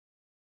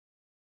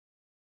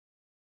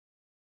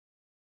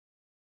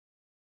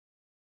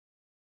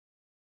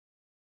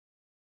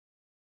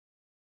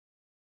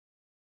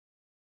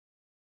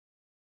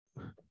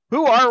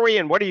Who are we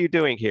and what are you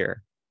doing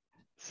here?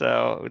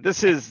 So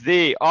this is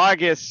the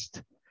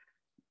August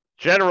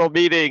general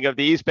meeting of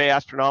the East Bay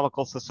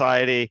Astronomical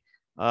Society.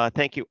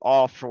 Thank you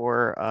all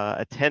for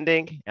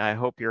attending. I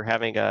hope you're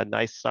having a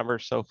nice summer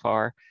so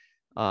far.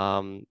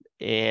 I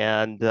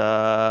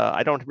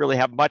don't really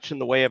have much in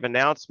the way of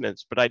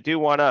announcements, but I do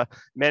want to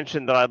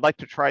mention that I'd like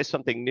to try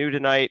something new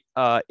tonight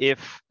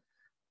if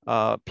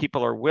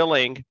people are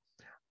willing.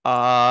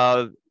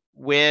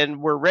 When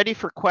we're ready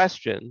for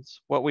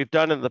questions, what we've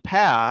done in the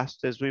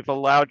past is we've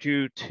allowed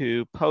you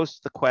to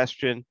post the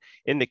question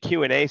in the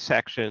Q&A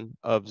section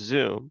of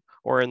Zoom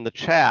or in the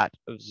chat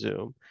of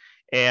Zoom.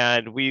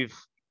 And we've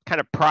kind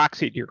of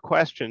proxied your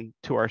question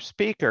to our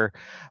speaker,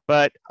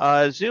 but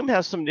Zoom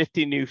has some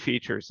nifty new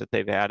features that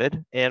they've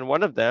added. And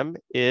one of them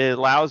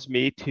allows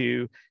me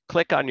to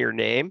click on your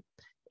name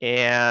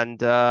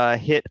and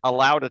hit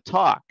allow to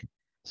talk.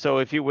 So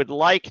if you would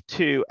like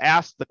to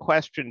ask the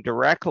question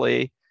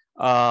directly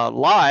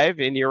live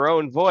in your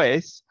own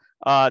voice,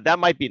 that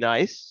might be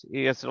nice.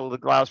 Yes, it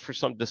allows for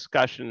some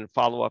discussion and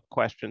follow-up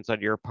questions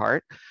on your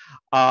part.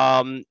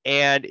 And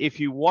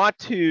if you want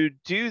to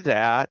do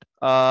that,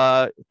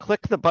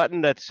 click the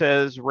button that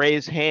says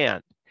raise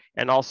hand,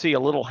 and I'll see a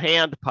little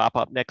hand pop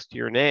up next to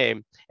your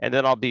name, and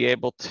then I'll be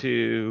able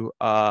to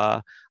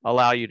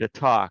allow you to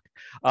talk.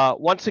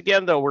 Once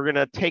again, though, we're going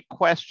to take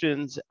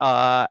questions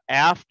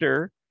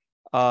after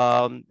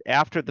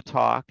the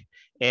talk,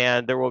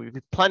 and there will be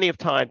plenty of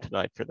time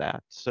tonight for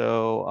that.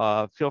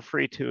 So feel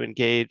free to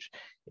engage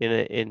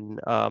in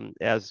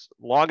as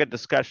long a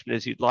discussion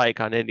as you'd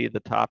like on any of the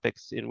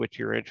topics in which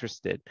you're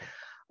interested.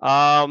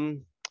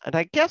 And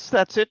I guess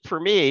that's it for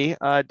me.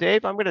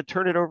 Dave, I'm going to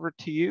turn it over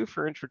to you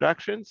for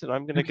introductions, and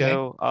I'm going to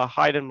go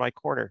hide in my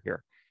corner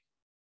here.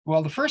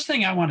 Well, the first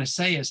thing I want to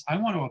say is I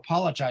want to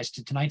apologize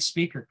to tonight's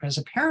speaker because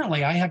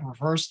apparently I have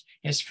reversed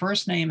his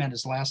first name and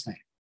his last name.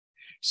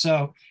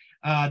 So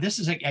this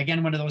is,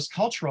 again, one of those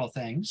cultural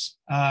things.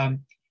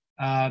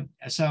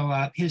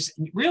 His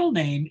real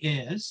name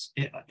is,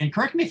 and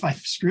correct me if I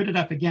screwed it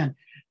up again,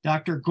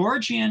 Dr.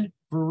 Gorjian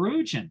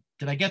Varoujan.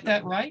 Did I get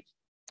that right?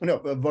 No,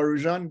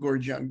 Varoujan,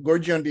 Gorjian.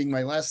 Gorjian being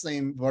my last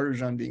name,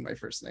 Varoujan being my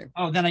first name.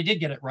 Oh, then I did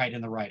get it right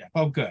in the write-up.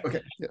 Oh, good.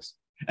 Okay, yes.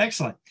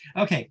 Excellent.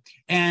 Okay,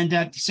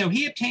 and so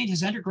he obtained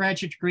his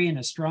undergraduate degree in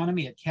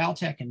astronomy at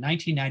Caltech in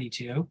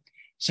 1992.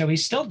 So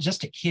he's still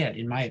just a kid,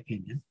 in my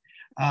opinion.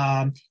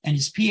 And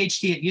his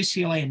PhD at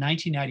UCLA in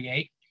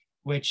 1998,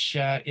 which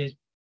is,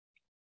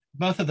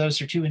 both of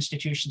those are two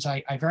institutions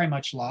I very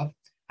much love.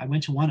 I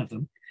went to one of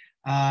them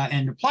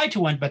and applied to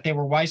one, but they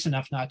were wise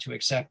enough not to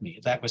accept me.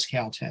 That was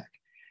Caltech.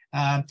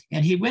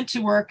 And he went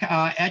to work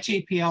at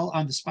JPL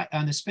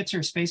on the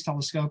Spitzer Space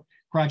Telescope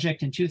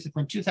project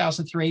from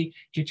 2003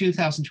 to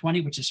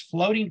 2020, which is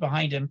floating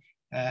behind him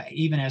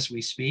even as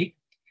we speak,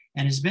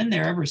 and has been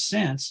there ever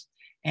since.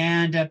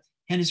 And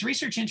his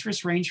research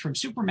interests range from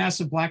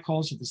supermassive black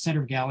holes at the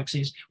center of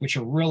galaxies, which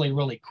are really,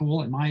 really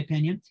cool, in my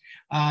opinion,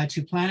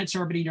 to planets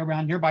orbiting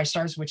around nearby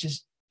stars, which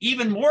is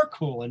even more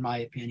cool, in my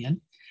opinion.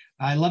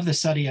 I love the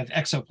study of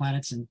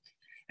exoplanets,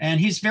 and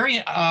he's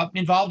very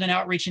involved in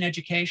outreach and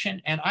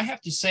education. And I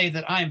have to say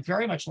that I am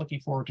very much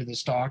looking forward to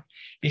this talk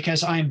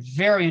because I am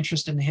very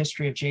interested in the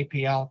history of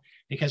JPL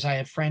because I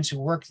have friends who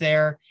work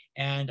there.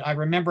 And I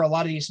remember a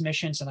lot of these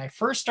missions. And I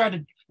first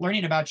started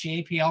learning about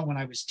JPL when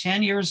I was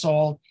 10 years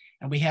old.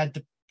 And we had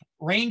the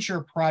Ranger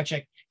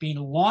project being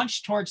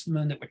launched towards the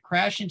moon that would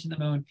crash into the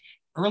moon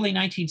early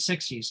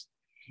 1960s.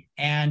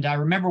 And I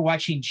remember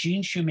watching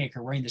Gene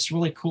Shoemaker wearing this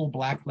really cool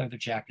black leather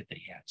jacket that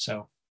he had.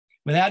 So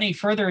without any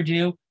further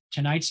ado,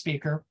 tonight's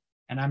speaker,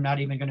 and I'm not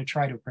even going to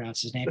try to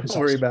pronounce his name. Don't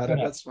worry about it.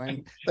 That's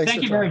fine.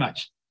 Thank you very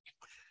much.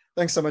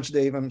 Thanks so much,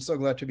 Dave. I'm so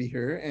glad to be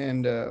here.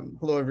 And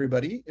hello,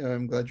 everybody.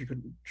 I'm glad you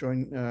could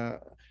join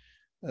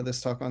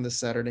this talk on this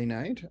Saturday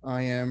night.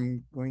 I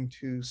am going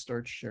to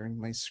start sharing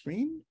my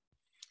screen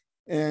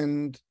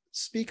and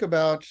speak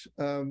about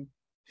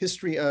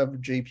history of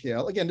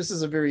JPL. Again, this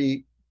is a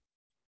very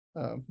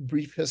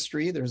brief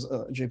history.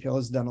 JPL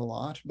has done a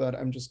lot, but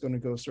I'm just going to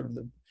go sort of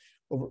the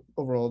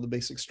overall the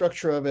basic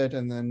structure of it.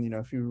 And then,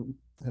 if you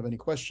have any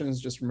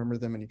questions, just remember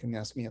them and you can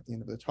ask me at the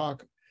end of the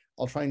talk.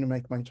 I'll try to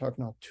make my talk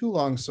not too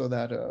long so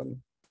that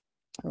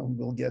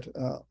we'll get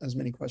as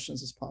many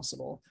questions as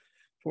possible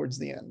towards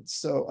the end.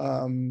 So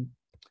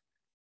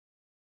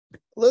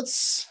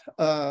let's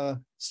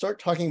start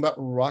talking about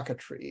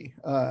rocketry.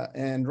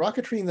 And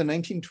rocketry in the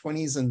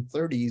 1920s and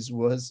 30s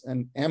was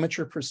an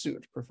amateur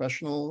pursuit.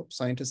 Professional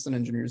scientists and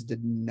engineers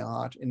did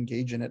not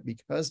engage in it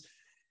because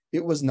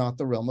it was not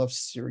the realm of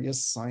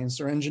serious science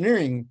or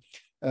engineering.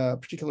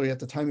 Particularly at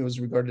the time, it was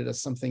regarded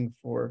as something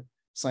for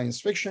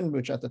science fiction,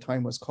 which at the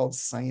time was called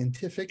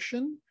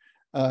scientifiction.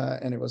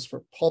 And it was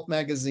for pulp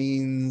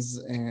magazines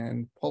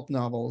and pulp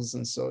novels,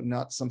 and so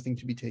not something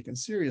to be taken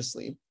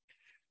seriously.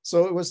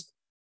 So it was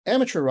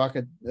amateur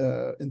rocket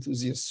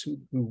enthusiasts who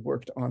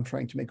worked on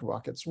trying to make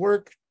rockets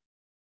work.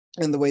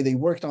 And the way they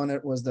worked on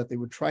it was that they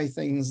would try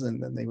things,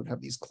 and then they would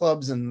have these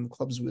clubs, and the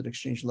clubs would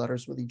exchange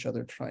letters with each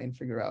other, try and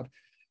figure out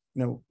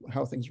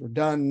how things were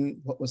done,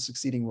 what was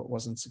succeeding, what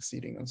wasn't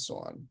succeeding, and so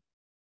on.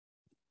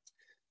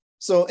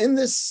 So in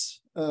this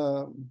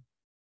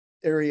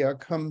area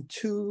come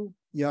two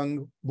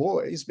young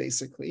boys,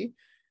 basically,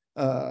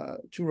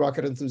 two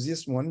rocket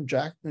enthusiasts, one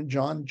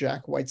John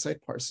Jack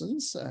Whiteside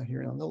Parsons,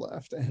 here on the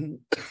left, and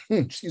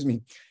excuse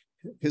me,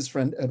 his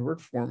friend Edward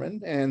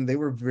Foreman, and they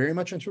were very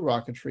much into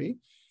rocketry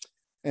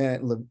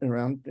and lived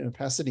around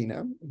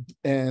Pasadena,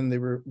 and they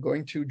were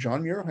going to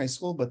John Muir High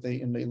School, but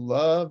they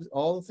loved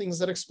all the things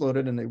that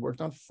exploded, and they worked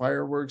on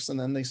fireworks, and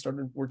then they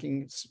started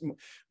working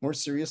more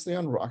seriously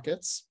on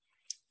rockets.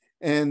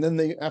 And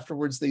then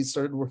afterwards they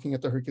started working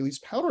at the Hercules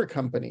Powder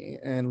Company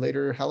and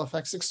later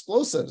Halifax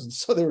Explosives. And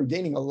so they were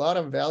gaining a lot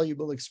of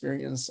valuable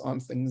experience on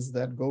things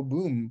that go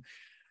boom.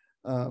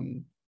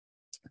 And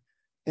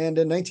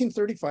in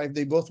 1935,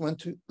 they both went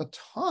to a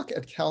talk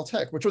at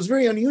Caltech, which was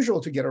very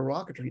unusual to get a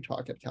rocketry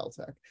talk at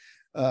Caltech.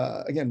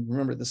 Again,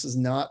 remember, this is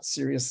not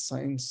serious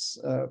science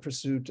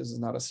pursuit. This is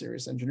not a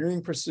serious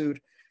engineering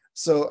pursuit.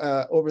 So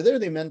over there,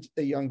 they met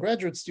a young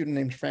graduate student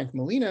named Frank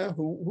Molina,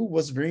 who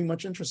was very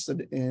much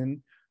interested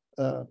in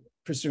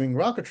pursuing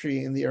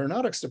rocketry in the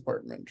aeronautics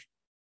department.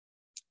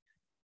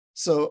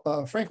 So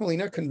Frank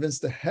Molina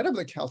convinced the head of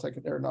the Caltech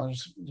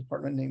aeronautics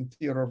department named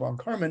Theodore von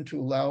Karman to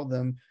allow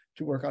them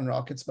to work on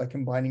rockets by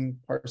combining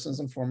Parsons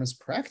and Foreman's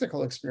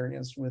practical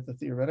experience with the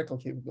theoretical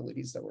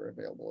capabilities that were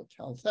available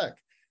at Caltech.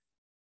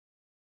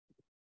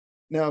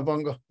 Now,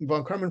 von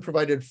Karman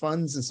provided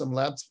funds and some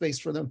lab space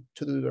for them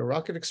to do their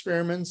rocket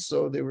experiments,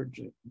 so they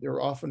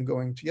were often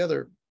going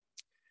together.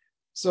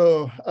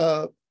 So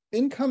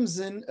in comes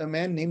in a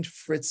man named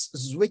Fritz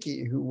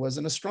Zwicky, who was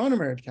an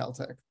astronomer at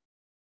Caltech,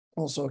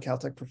 also a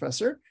Caltech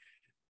professor.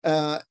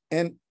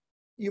 And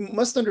you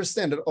must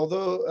understand that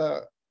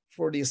although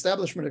for the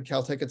establishment of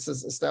Caltech, it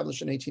says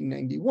established in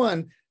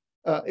 1891,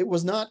 it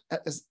was not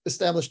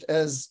established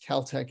as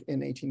Caltech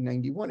in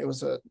 1891. It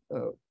was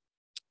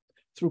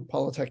through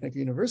Polytechnic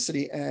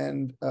University,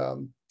 and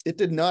it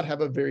did not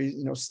have a very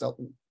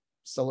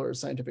stellar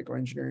scientific or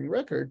engineering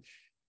record.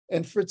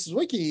 And Fritz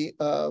Zwicky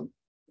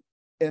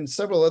and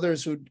several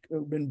others who'd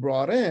been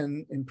brought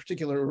in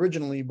particular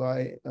originally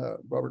by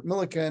Robert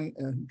Millikan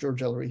and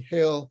George Ellery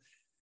Hale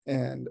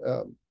and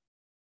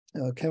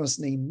a chemist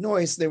named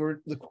Noyce, they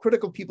were the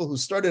critical people who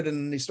started,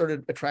 and they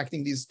started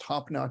attracting these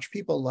top-notch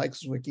people like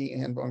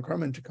Zwicky and von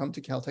Karman to come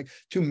to Caltech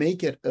to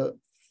make it a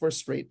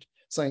first-rate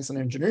science and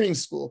engineering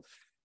school.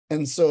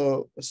 And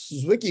so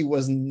Zwicky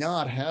was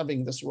not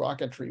having this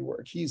rocketry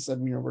work. He said,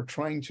 we're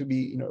trying to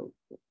be,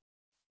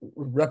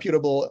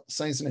 reputable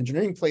science and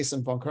engineering place,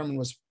 and von Karman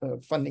was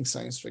funding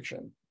science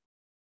fiction.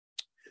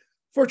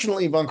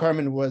 Fortunately, von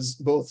Karman was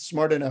both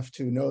smart enough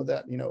to know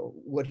that,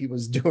 what he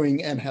was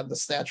doing and had the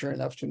stature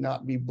enough to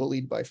not be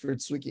bullied by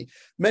Fritz Zwicky.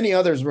 Many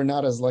others were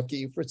not as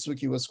lucky. Fritz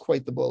Zwicky was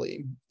quite the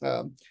bully.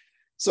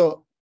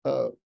 So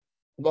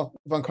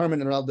von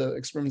Karman allowed the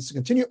experiments to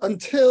continue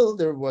until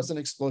there was an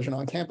explosion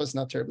on campus,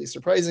 not terribly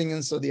surprising.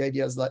 And so the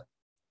idea is that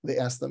they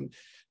asked them,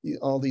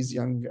 all these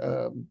young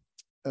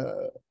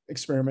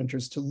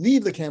experimenters, to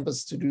leave the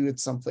campus to do it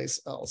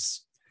someplace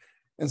else.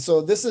 And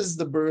so this is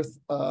the birth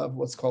of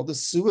what's called the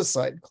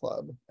Suicide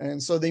Club.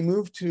 And so they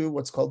moved to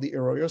what's called the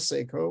Arroyo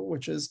Seco,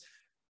 which is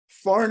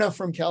far enough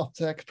from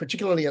Caltech,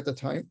 particularly at the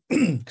time,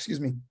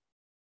 excuse me,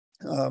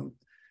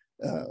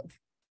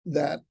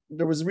 that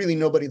there was really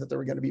nobody that they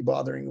were going to be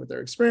bothering with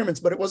their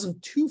experiments, but it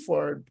wasn't too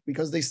far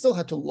because they still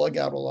had to lug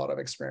out a lot of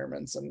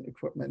experiments and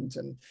equipment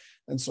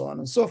and so on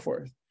and so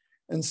forth.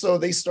 And so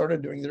they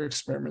started doing their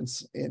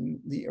experiments in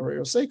the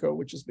Arroyo Seco,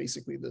 which is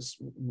basically this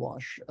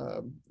wash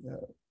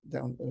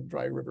down a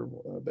dry river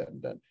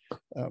bed,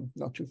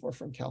 not too far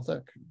from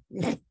Caltech.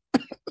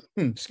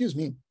 Excuse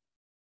me.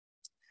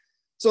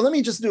 So let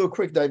me just do a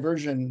quick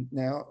diversion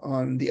now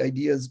on the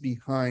ideas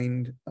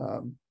behind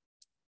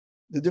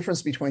the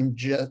difference between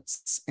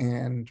jets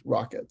and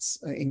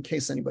rockets, in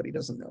case anybody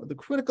doesn't know. The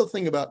critical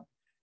thing about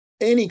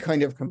any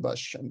kind of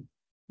combustion,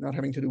 not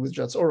having to do with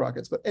jets or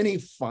rockets, but any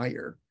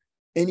fire,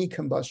 any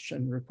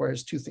combustion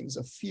requires two things,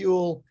 a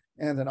fuel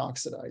and an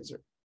oxidizer.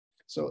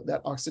 So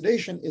that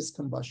oxidation is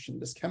combustion,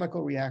 this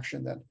chemical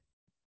reaction that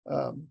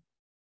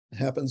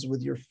happens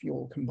with your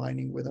fuel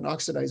combining with an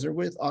oxidizer,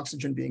 with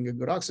oxygen being a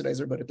good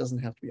oxidizer, but it doesn't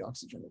have to be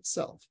oxygen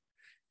itself.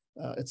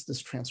 It's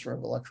this transfer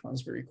of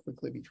electrons very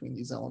quickly between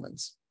these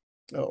elements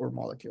or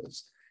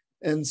molecules.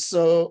 And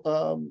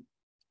so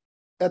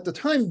at the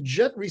time,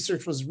 jet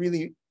research was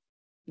really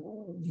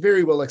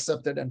very well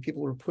accepted, and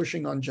people were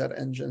pushing on jet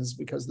engines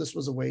because this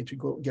was a way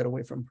to get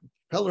away from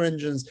propeller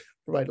engines,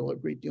 provide a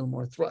great deal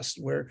more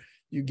thrust, where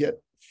you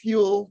get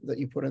fuel that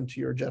you put into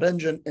your jet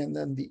engine, and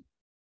then the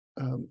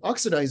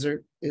oxidizer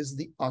is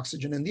the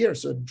oxygen in the air.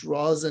 So it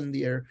draws in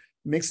the air,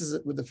 mixes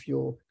it with the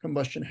fuel,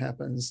 combustion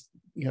happens,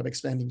 you have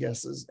expanding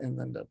gases, and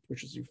then that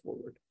pushes you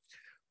forward.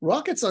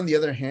 Rockets, on the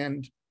other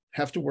hand,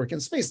 have to work in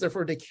space.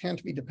 Therefore, they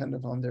can't be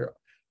dependent on their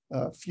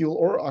fuel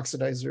or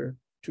oxidizer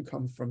to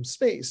come from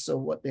space. So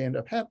what they end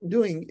up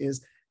doing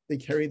is they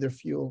carry their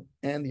fuel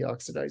and the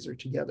oxidizer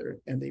together,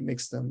 and they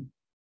mix them.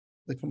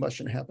 The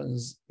combustion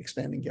happens,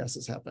 expanding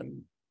gases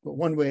happen, go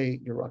one way,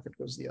 your rocket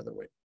goes the other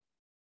way.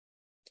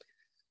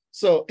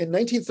 So in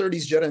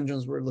 1930s, jet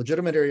engines were a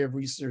legitimate area of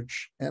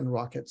research and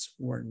rockets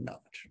were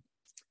not.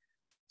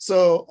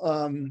 So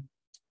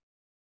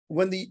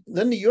when the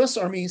US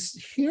Army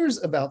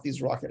hears about these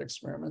rocket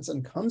experiments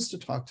and comes to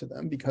talk to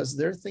them because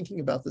they're thinking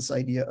about this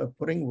idea of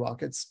putting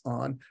rockets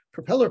on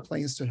propeller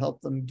planes to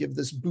help them give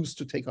this boost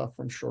to take off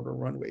from shorter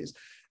runways.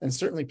 And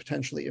certainly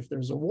potentially if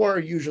there's a war,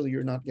 usually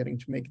you're not getting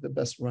to make the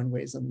best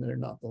runways and they're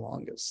not the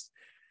longest.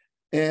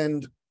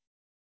 And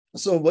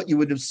so what you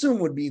would assume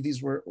would be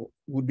these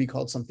would be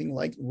called something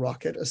like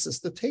rocket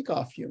assisted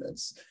takeoff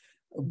units.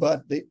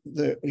 But the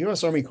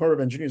US Army Corps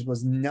of Engineers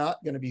was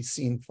not going to be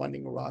seen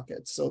funding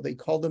rockets. So they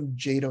called them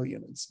JATO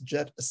units,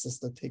 jet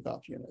assisted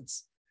takeoff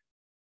units.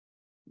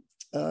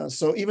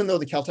 So even though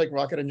the Caltech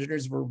rocket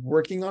engineers were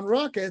working on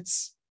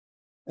rockets,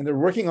 and they're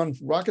working on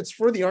rockets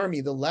for the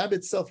Army, the lab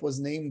itself was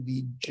named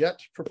the Jet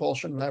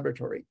Propulsion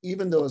Laboratory,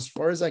 even though as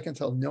far as I can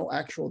tell, no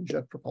actual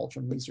jet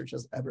propulsion research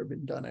has ever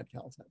been done at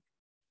Caltech.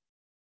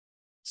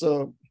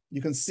 So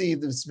you can see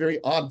this very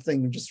odd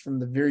thing just from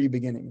the very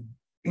beginning.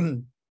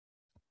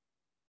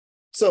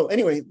 So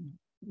anyway,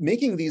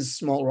 making these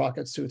small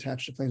rockets to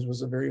attach to planes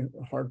was a very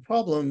hard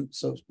problem.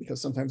 So because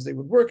sometimes they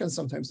would work and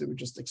sometimes they would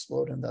just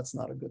explode, and that's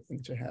not a good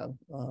thing to have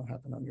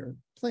happen on your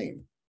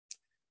plane.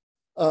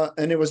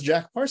 And it was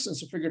Jack Parsons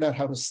who figured out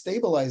how to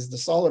stabilize the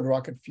solid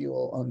rocket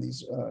fuel on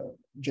these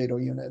JATO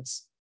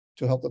units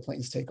to help the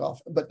planes take off,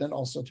 but then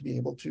also to be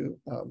able to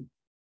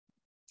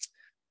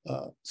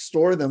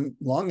store them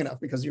long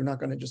enough, because you're not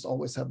going to just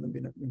always have them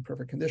in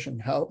perfect condition.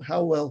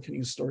 How well can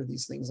you store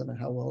these things, and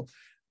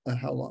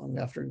how long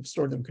after you've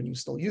stored them can you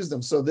still use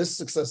them? So this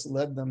success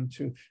led them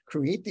to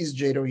create these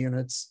JATO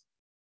units,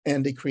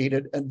 and they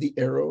created the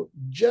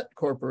Aerojet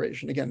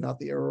Corporation. Again, not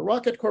the Aero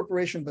Rocket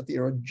Corporation, but the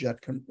Aerojet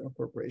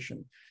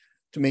Corporation,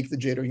 to make the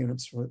JATO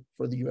units for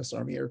the US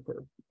Army Air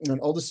Corps. And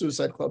all the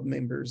Suicide Club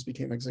members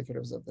became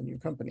executives of the new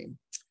company.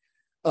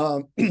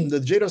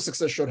 The JATO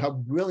success showed how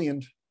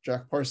brilliant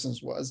Jack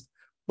Parsons was,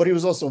 but he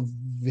was also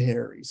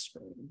very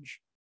strange.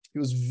 He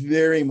was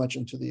very much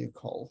into the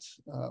occult.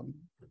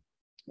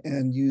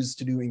 And used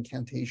to do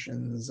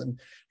incantations and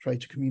try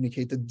to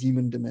communicate the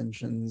demon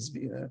dimensions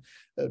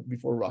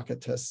before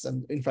rocket tests.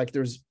 And in fact,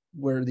 there's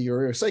where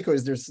the Psycho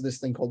is, there's this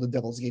thing called the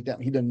Devil's Gate Dam.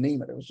 He didn't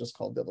name it, it was just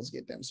called Devil's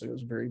Gate Dam. So he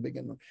was very big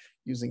in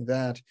using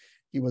that.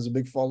 He was a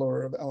big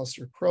follower of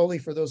Aleister Crowley,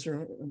 for those who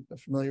are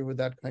familiar with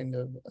that kind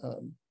of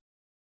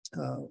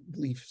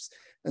beliefs.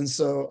 And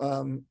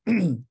so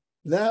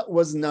that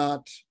was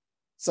not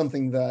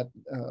something that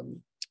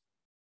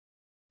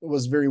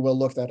was very well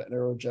looked at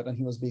Aerojet, and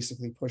he was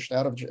basically pushed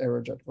out of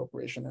Aerojet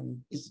Corporation, and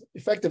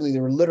effectively they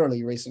were literally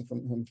erasing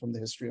him from the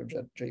history of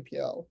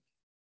JPL.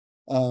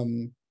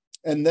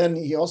 And then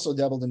he also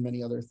dabbled in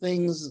many other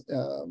things.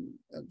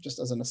 Just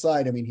as an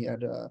aside, I mean, he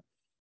had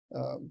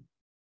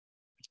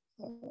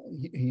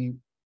he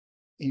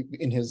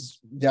in his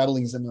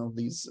dabblings in all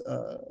these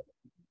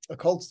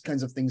occult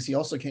kinds of things, he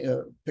also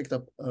picked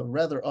up a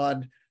rather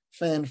odd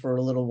fan for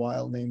a little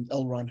while named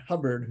L. Ron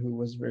Hubbard, who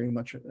was very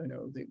much,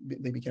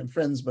 they became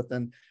friends, but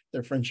then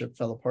their friendship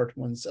fell apart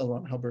once L.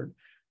 Ron Hubbard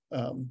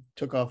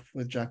took off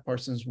with Jack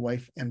Parsons'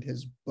 wife and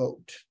his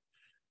boat.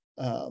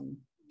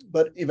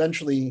 But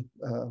eventually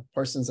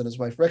Parsons and his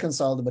wife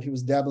reconciled, but he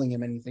was dabbling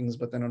in many things.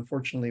 But then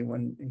unfortunately,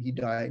 when he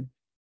died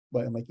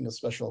by making a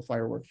special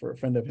firework for a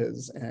friend of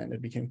his, and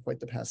it became quite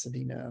the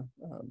Pasadena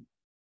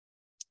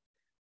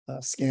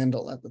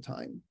scandal at the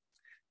time.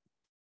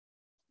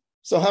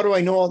 So how do I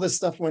know all this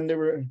stuff when they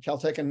were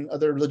Caltech and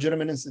other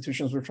legitimate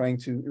institutions were trying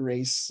to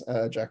erase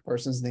Jack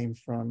Parsons' name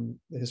from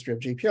the history of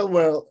JPL?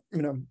 Well,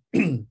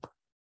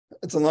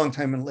 it's a long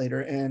time and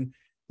later, and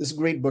this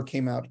great book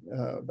came out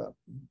about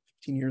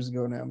 15 years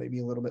ago now, maybe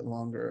a little bit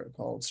longer,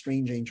 called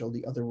Strange Angel: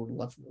 The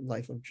Otherworld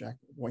Life of John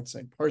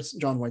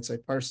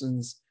Whiteside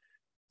Parsons.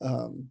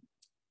 And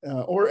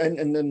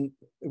then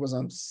it was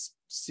on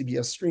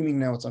CBS streaming.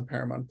 Now it's on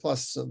Paramount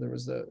Plus. So there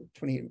was the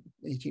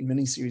 2018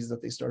 miniseries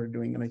that they started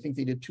doing, and I think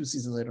they did 2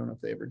 seasons. I don't know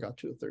if they ever got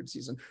to a 3rd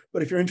season,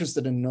 but if you're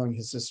interested in knowing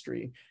his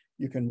history,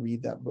 you can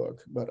read that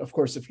book. But of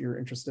course, if you're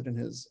interested in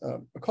his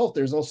occult,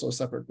 there's also a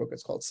separate book.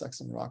 It's called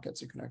Sex and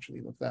Rockets. You can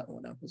actually look that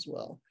one up as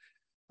well.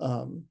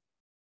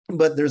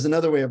 But there's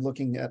another way of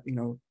looking at,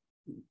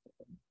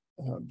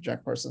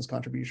 Jack Parsons'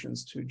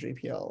 contributions to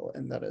JPL,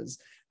 and that is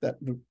that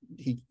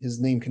his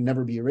name can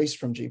never be erased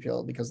from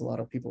JPL, because a lot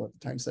of people at the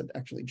time said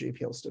actually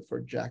JPL stood for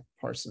Jack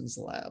Parsons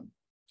Lab.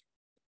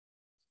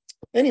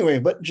 Anyway,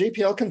 but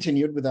JPL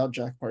continued without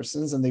Jack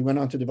Parsons, and they went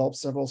on to develop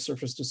several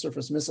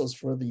surface-to-surface missiles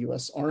for the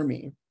US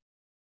Army.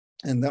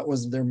 And that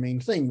was their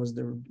main thing, was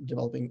they were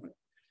developing,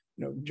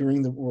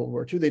 during the World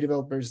War II, they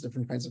developed various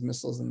different kinds of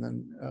missiles, and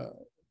then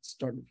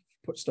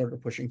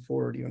started pushing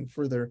forward even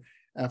further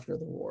after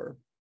the war.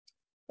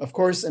 Of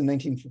course, in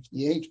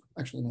 1958,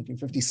 actually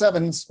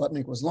 1957,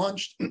 Sputnik was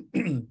launched.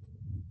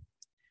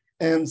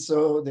 And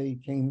so they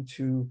came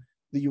to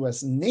the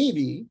US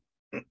Navy,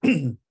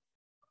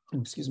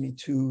 excuse me,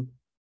 to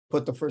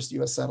put the first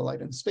US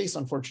satellite in space.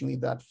 Unfortunately,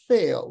 that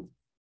failed.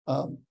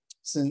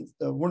 since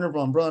Werner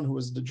von Braun, who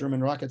was the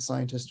German rocket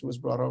scientist who was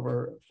brought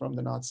over from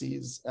the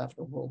Nazis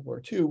after World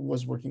War II,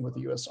 was working with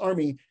the US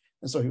Army.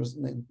 And so he was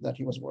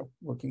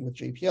working with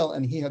JPL,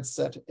 and he had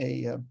set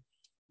a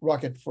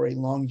rocket for a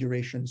long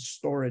duration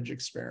storage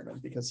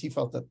experiment because he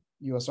felt that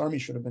the US Army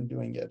should have been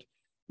doing it,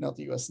 not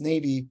the US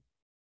Navy.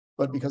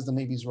 But because the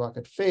Navy's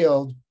rocket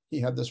failed, he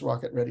had this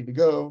rocket ready to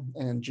go.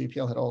 And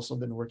JPL had also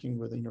been working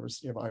with the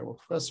University of Iowa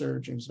professor,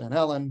 James Van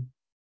Allen,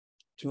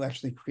 to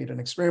actually create an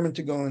experiment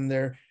to go in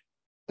there.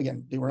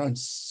 Again, they weren't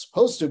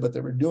supposed to, but they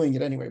were doing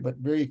it anyway. But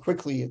very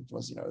quickly, it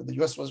was,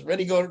 the US was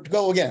ready to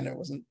go again. It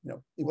wasn't, it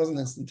wasn't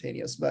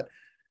instantaneous, but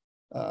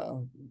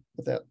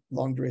with that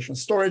long duration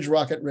storage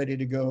rocket ready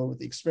to go, with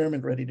the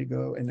experiment ready to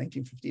go in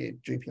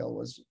 1958, JPL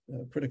was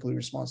critically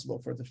responsible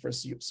for the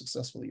first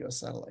successful US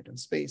satellite in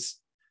space.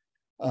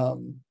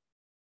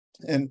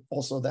 And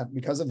also that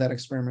because of that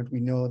experiment, we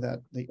know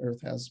that the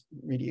Earth has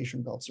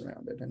radiation belts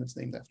around it, and it's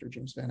named after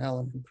James Van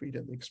Allen, who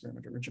created the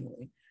experiment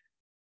originally.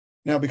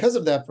 Now, because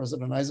of that,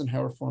 President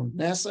Eisenhower formed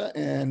NASA,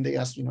 and they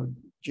asked,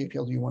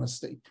 JPL, do you want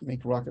to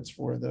make rockets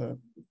for the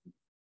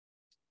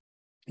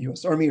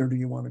US Army, or do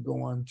you want to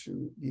go on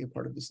to be a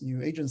part of this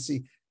new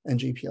agency? And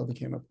JPL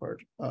became a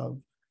part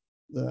of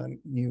the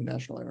new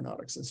National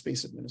Aeronautics and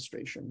Space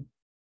Administration.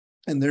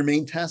 And their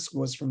main task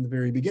was from the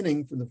very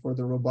beginning for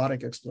the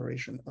robotic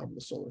exploration of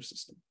the solar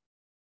system.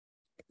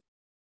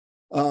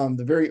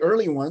 The very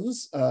early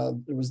ones,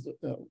 there was,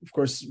 of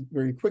course,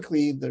 very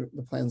quickly, the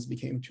plans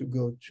became to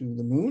go to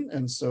the moon.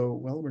 And so,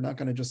 well, we're not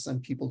going to just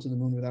send people to the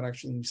moon without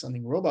actually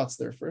sending robots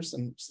there first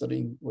and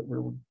studying what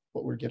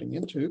we're getting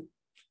into.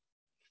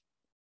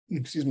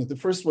 Excuse me. The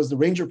first was the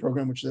Ranger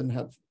program, which then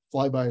had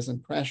flybys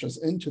and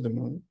crashes into the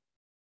moon.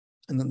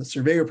 And then the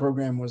Surveyor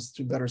program was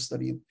to better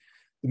study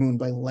the moon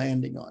by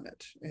landing on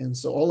it. And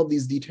so all of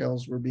these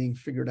details were being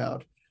figured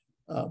out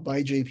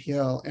by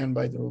JPL and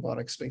by the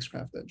robotic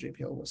spacecraft that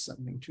JPL was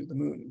sending to the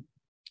moon.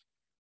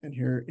 And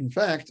here, in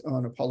fact,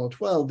 on Apollo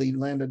 12, they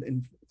landed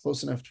in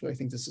close enough to, I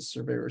think this is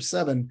Surveyor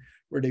 7,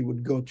 where they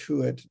would go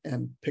to it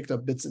and picked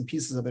up bits and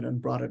pieces of it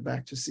and brought it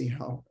back to see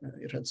how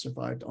it had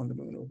survived on the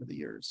moon over the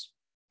years.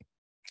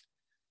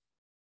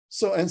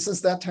 So, and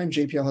since that time,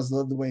 JPL has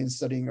led the way in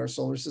studying our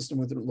solar system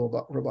with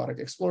robotic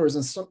explorers.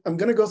 And so I'm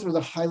going to go through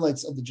the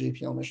highlights of the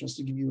JPL missions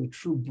to give you a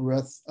true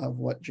breadth of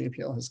what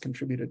JPL has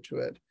contributed to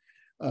it.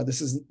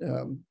 This is,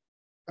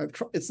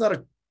 it's not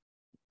a,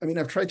 I mean,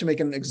 I've tried to make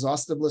an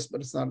exhaustive list,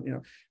 but it's not,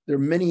 there are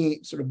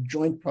many sort of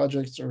joint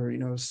projects or,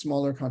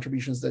 smaller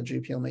contributions that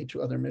JPL made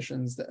to other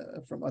missions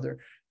from other,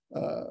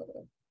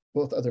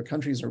 both other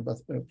countries or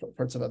both,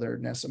 parts of other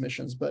NASA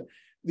missions. But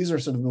these are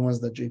sort of the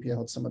ones that JPL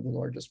had some of the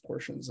largest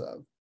portions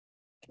of,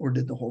 or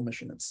did the whole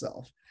mission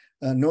itself.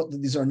 Note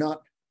that these are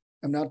not,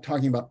 I'm not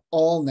talking about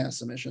all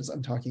NASA missions,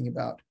 I'm talking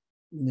about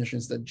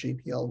missions that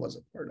JPL was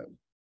a part of.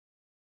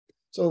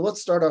 So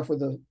let's start off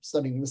with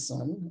studying the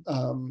sun.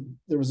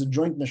 There was a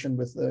joint mission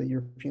with the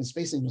European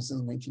Space Agency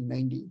in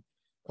 1990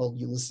 called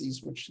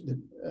Ulysses, which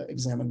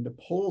examined the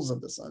poles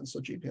of the sun. So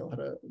JPL had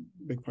a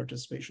big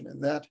participation in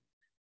that.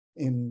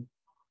 And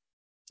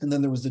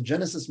then there was the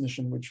Genesis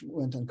mission, which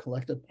went and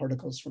collected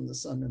particles from the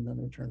sun and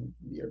then returned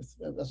to the Earth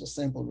as a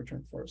sample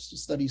return for us to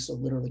study, so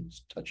literally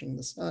touching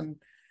the sun.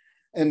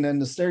 And then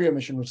the Stereo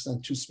mission, which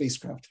sent 2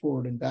 spacecraft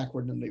forward and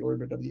backward in the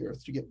orbit of the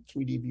Earth to get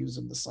 3D views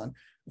of the sun.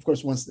 Of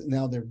course,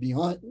 now they're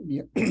beyond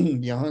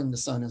the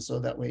sun, and so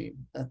that way,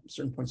 at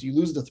certain points, you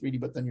lose the 3D,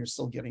 but then you're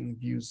still getting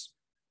views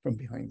from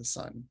behind the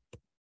sun.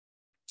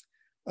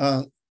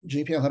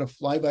 JPL had a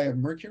flyby of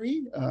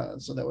Mercury,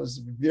 so that was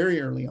very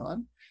early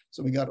on.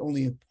 So we got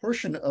only a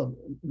portion of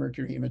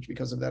Mercury image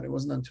because of that. It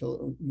wasn't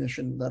until a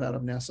mission let out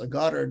of NASA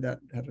Goddard that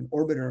had an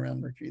orbiter around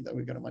Mercury that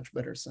we got a much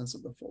better sense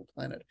of the full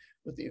planet.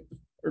 But the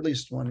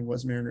earliest one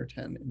was Mariner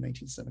 10 in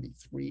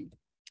 1973.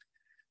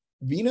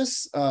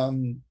 Venus,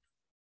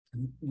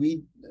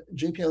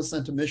 JPL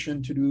sent a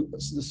mission to do the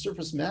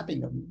surface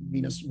mapping of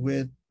Venus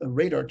with a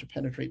radar to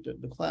penetrate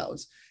the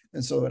clouds.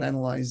 And so it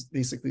analyzed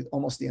basically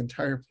almost the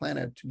entire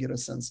planet to get a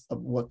sense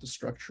of what the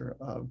structure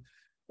of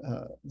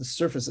the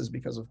surface is,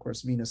 because of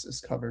course Venus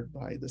is covered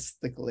by this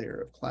thick layer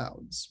of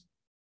clouds.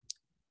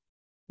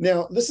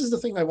 Now, this is the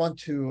thing I want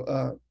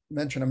to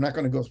mention. I'm not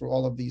going to go through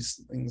all of these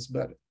things,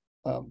 but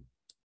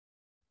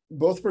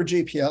both for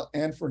JPL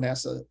and for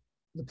NASA,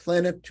 the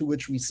planet to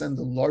which we send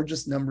the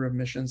largest number of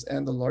missions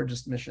and the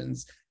largest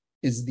missions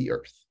is the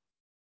Earth,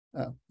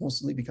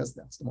 mostly because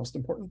that's the most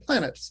important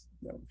planet.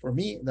 For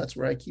me, that's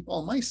where I keep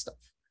all my stuff.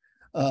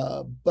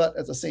 But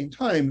at the same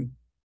time,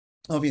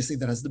 obviously,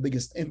 that has the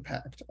biggest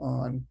impact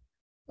on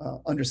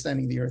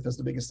understanding the Earth, has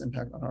the biggest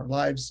impact on our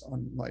lives,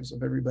 on lives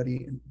of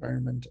everybody,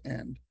 environment,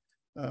 and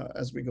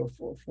as we go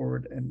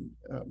forward and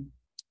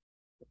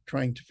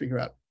trying to figure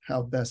out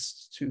how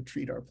best to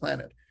treat our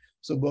planet.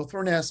 So both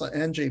for NASA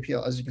and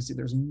JPL, as you can see,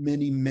 there's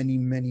many, many,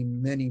 many,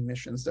 many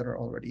missions that are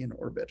already in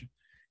orbit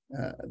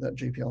that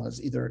JPL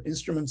has either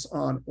instruments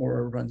on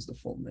or runs the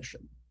full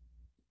mission.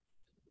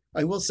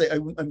 I will say,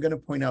 I'm going to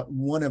point out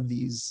one of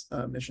these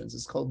missions.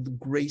 It's called the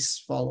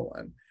Grace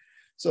Follow-On.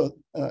 So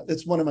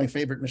it's one of my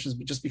favorite missions,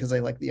 but just because I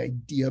like the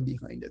idea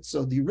behind it.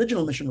 So the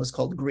original mission was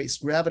called GRACE,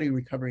 Gravity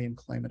Recovery and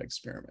Climate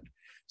Experiment.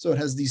 So it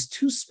has these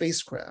two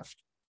spacecraft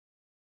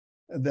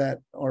that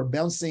are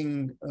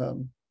bouncing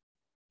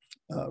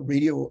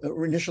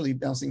initially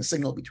bouncing a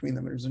signal between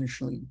them. There's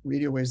initially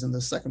radio waves, and the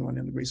second one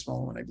in the GRACE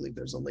follow-on, I believe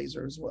there's a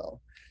laser as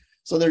well.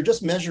 So they're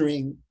just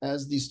measuring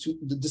as these two,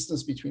 the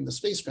distance between the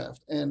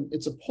spacecraft, and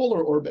it's a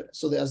polar orbit.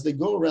 So that as they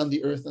go around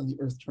the Earth and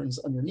the Earth turns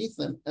underneath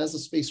them, as the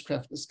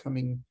spacecraft is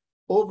coming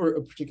over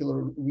a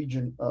particular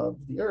region of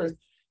the Earth,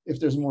 if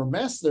there's more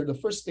mass there, the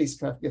first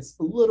spacecraft gets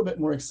a little bit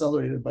more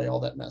accelerated by all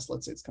that mass.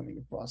 Let's say it's coming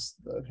across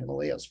the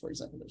Himalayas, for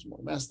example, there's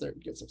more mass there,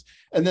 it gets,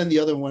 and then the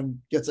other one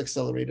gets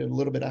accelerated a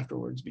little bit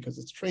afterwards because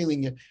it's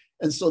trailing it.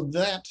 And so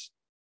that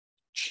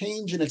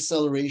change in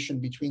acceleration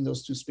between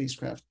those two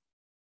spacecraft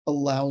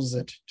allows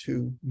it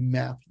to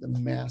map the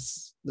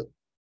mass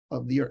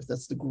of the Earth.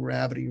 That's the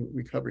gravity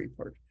recovery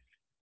part.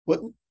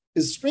 What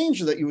is strange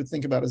that you would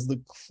think about is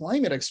the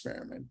climate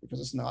experiment,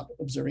 because it's not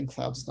observing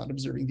clouds, it's not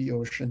observing the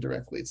ocean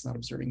directly, it's not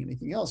observing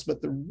anything else.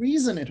 But the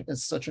reason it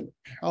is such a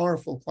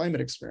powerful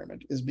climate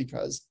experiment is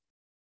because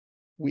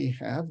we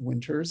have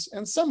winters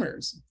and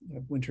summers. You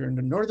have winter in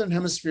the northern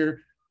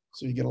hemisphere,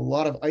 so you get a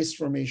lot of ice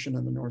formation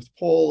in the North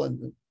Pole,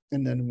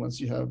 and then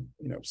once you have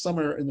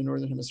summer in the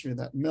northern hemisphere,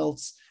 that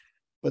melts.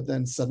 But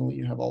then suddenly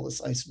you have all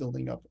this ice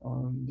building up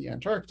on the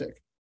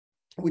Antarctic,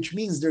 which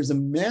means there's a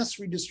mass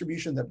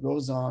redistribution that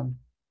goes on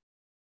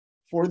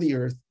for the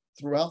Earth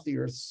throughout the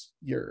Earth's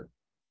year.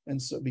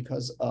 And so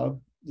because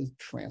of the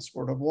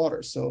transport of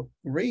water. So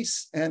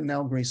GRACE and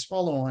now GRACE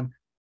follow-on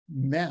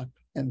map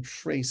and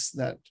trace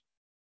that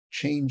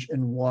change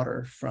in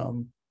water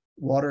from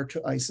water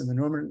to ice in the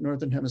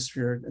northern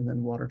hemisphere, and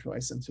then water to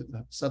ice into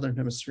the southern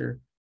hemisphere.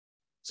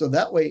 So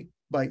that way,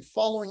 by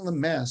following the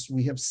mass,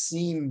 we have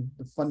seen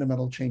the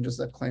fundamental changes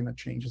that climate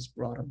change has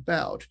brought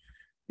about,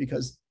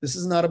 because this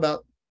is not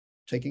about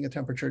taking a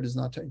temperature, it is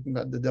not talking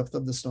about the depth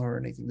of the snow or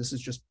anything. This is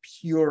just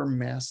pure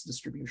mass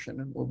distribution.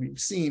 And what we've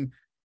seen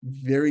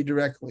very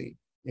directly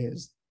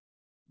is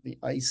the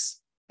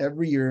ice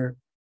every year,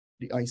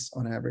 the ice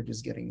on average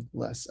is getting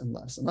less and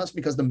less. And that's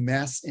because the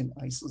mass in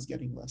ice is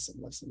getting less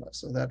and less and less.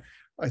 So that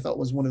I thought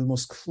was one of the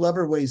most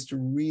clever ways to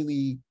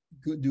really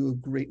do a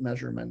great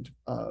measurement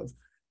of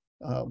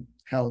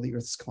how the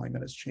Earth's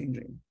climate is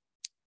changing.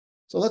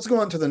 So let's go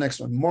on to the next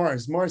one.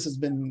 Mars. Mars has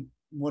been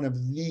one of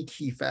the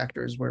key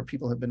factors where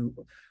people have been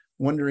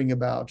wondering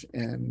about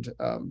and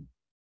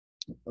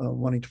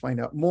wanting to find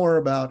out more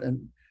about.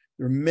 And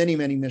there are many,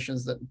 many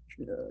missions that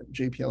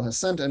JPL has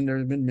sent, and there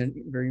have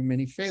been very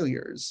many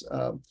failures.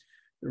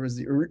 There was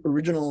the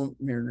original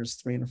Mariners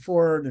 3 and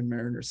 4, then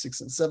Mariners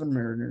 6 and 7,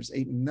 Mariners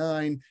 8 and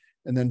 9,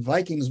 and then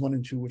Vikings 1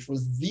 and 2, which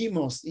was the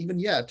most, even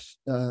yet,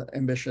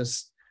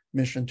 ambitious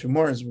mission to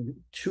Mars, with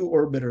 2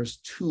 orbiters,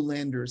 2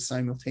 landers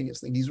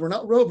simultaneously. These were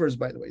not rovers,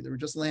 by the way, they were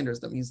just landers.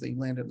 That means they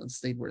landed and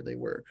stayed where they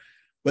were.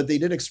 But they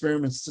did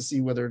experiments to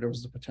see whether there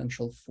was the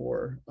potential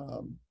for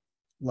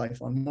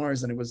life on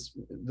Mars, and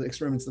the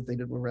experiments that they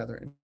did were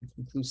rather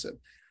inconclusive.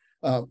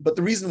 But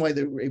the reason why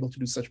they were able to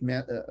do such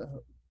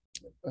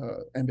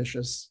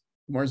ambitious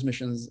Mars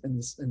missions in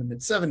the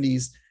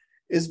mid-70s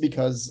is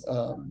because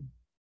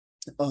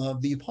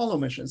of the Apollo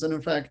missions. And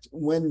in fact,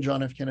 when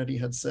John F. Kennedy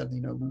had said,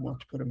 we want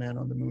to put a man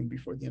on the moon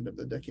before the end of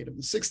the decade of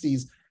the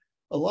 60s,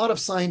 a lot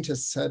of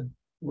scientists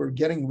were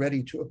getting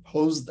ready to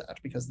oppose that,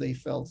 because they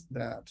felt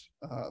that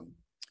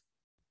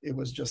it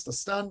was just a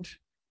stunt,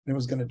 and it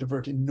was going to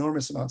divert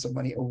enormous amounts of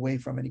money away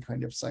from any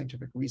kind of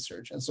scientific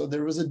research. And so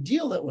there was a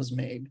deal that was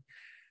made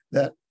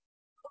that,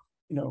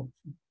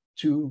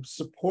 to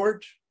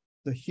support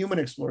the human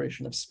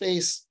exploration of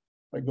space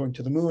by going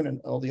to the moon and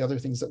all the other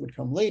things that would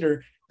come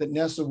later, that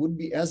NASA would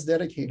be as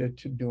dedicated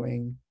to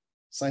doing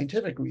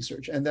scientific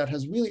research. And that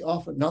has really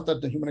often, not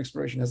that the human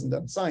exploration hasn't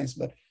done science,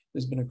 but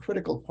there's been a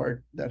critical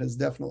part that has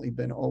definitely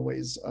been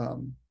always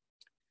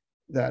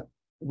that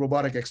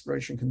robotic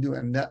exploration can do.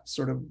 And that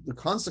sort of the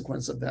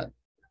consequence of that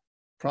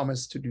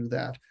promise to do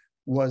that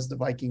was the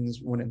Vikings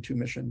 1 and 2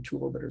 mission, 2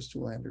 orbiters, 2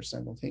 landers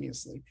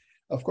simultaneously.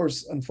 Of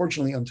course,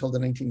 unfortunately, until the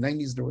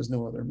 1990s, there was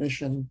no other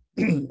mission,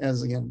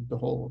 as again, the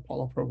whole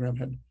Apollo program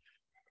had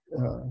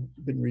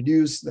been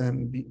reduced.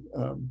 And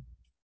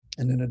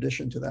in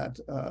addition to that,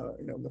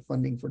 the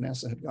funding for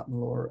NASA had gotten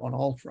lower on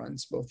all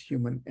fronts, both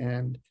human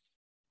and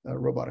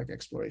robotic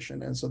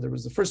exploration. And so there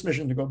was the first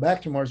mission to go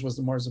back to Mars was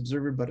the Mars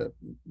Observer, but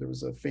there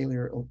was a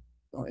failure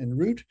en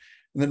route.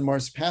 And then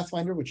Mars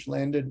Pathfinder, which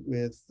landed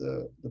with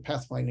the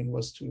pathfinding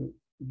was to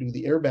do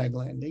the airbag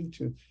landing,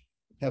 to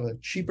have a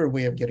cheaper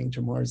way of getting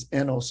to Mars,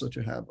 and also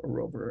to have a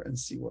rover and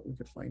see what we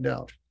could find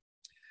out.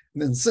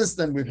 And then since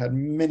then, we've had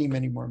many,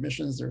 many more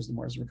missions. There's the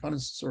Mars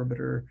Reconnaissance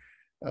Orbiter,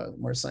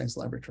 Mars Science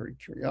Laboratory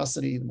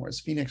Curiosity, the Mars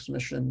Phoenix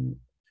mission,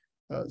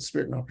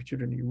 Spirit and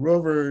Opportunity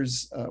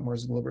rovers,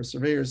 Mars Global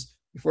Surveyors.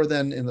 Before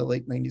then, in the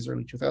late 90s,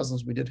 early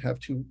 2000s, we did have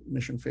 2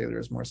 mission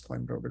failures, Mars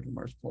Climate Orbiter and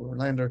Mars Polar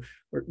Lander,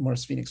 where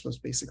Mars Phoenix was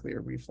basically a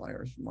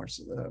reflyer,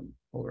 Mars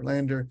Polar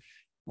Lander,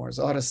 Mars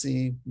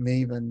Odyssey,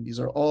 Maven. These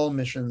are all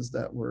missions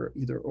that were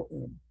either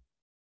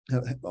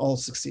all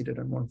succeeded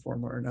in one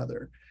form or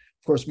another.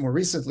 Of course, more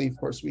recently, of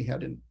course, we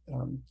had in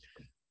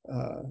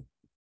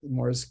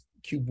Mars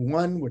Cube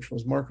 1, which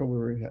was Marco,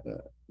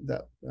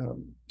 that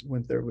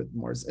went there with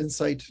Mars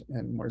Insight,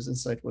 and Mars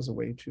Insight was a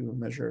way to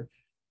measure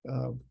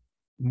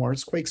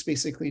Mars quakes,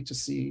 basically, to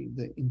see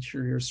the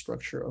interior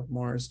structure of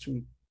Mars,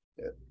 to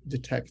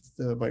detect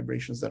the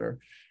vibrations that are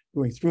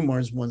going through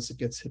Mars once it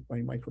gets hit by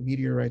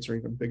micrometeorites or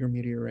even bigger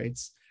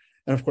meteorites.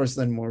 And of course,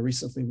 then more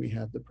recently, we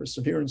had the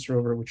Perseverance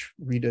rover, which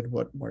redid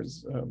what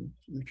Mars,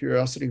 the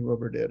Curiosity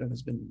rover did, and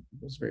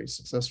was very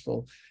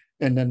successful.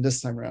 And then this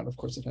time around, of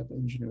course, it had the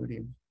Ingenuity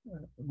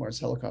Mars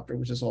helicopter,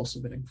 which has also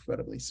been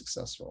incredibly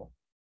successful.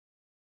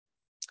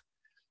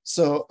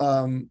 So,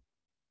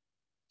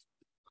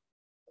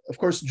 of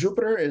course,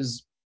 Jupiter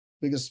is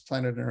the biggest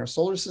planet in our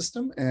solar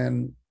system,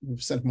 and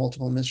we've sent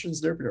multiple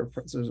missions there.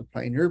 There's a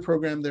Pioneer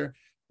program there.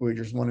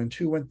 Voyagers 1 and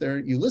 2 went there.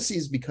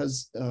 Ulysses,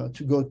 because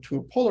to go to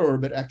a polar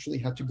orbit, actually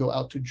had to go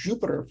out to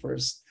Jupiter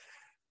first,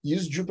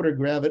 use Jupiter's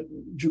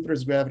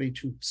gravity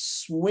to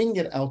swing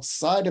it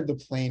outside of the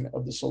plane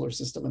of the solar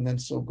system, and then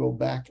so go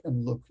back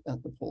and look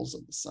at the poles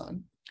of the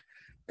sun.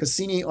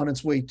 Cassini, on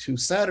its way to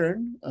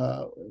Saturn,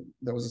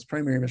 that was its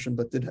primary mission,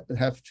 but did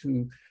have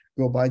to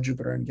go by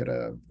Jupiter and get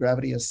a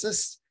gravity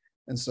assist.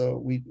 And so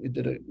we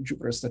did a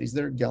Jupiter studies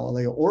there.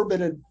 Galileo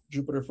orbited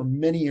Jupiter for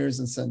many years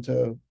and sent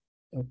a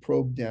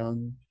probe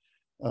down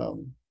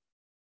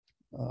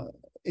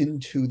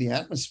into the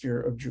atmosphere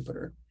of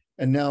Jupiter.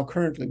 And now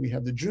currently we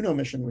have the Juno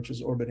mission, which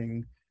is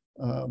orbiting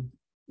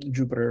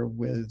Jupiter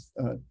with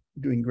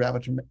doing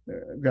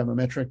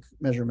gravimetric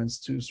measurements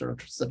to sort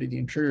of study the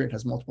interior. It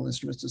has multiple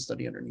instruments to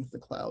study underneath the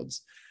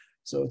clouds.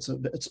 So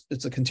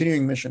it's a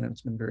continuing mission, and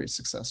it's been very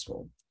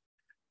successful.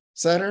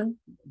 Saturn,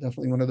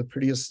 definitely one of the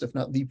prettiest, if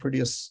not the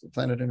prettiest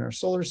planet in our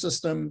solar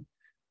system.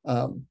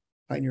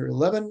 Pioneer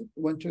 11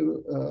 went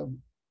to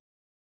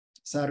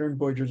Saturn.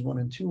 Voyagers 1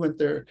 and 2 went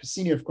there.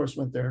 Cassini, of course,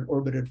 went there and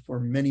orbited for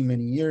many,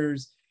 many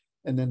years,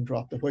 and then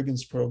dropped the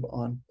Huygens probe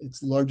on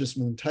its largest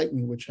moon,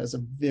 Titan, which has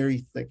a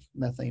very thick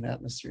methane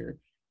atmosphere.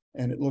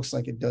 And it looks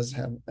like it does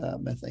have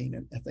methane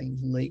and ethane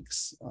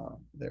lakes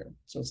there.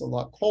 So it's a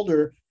lot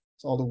colder.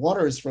 So all the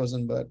water is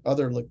frozen, but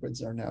other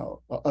liquids are now,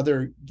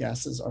 other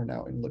gases are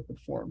now in liquid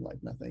form, like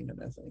methane and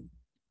ethane.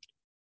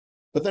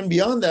 But then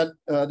beyond that,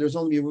 there's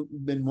only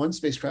been one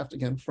spacecraft,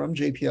 again, from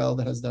JPL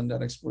that has done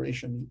that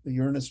exploration. The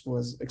Uranus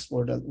was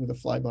explored with a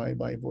flyby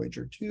by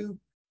Voyager 2.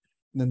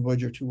 And then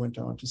Voyager 2 went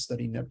on to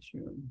study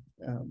Neptune.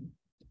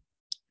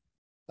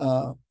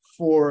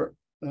 For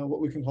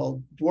what we can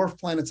call dwarf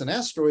planets and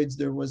asteroids,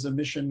 there was a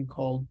mission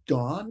called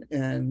Dawn,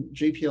 and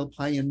JPL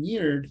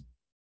pioneered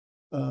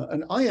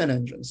an ion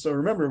engine. So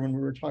remember, when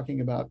we were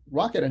talking about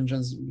rocket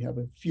engines, we have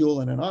a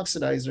fuel and an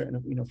oxidizer. And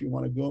if you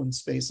want to go in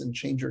space and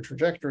change your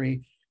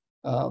trajectory,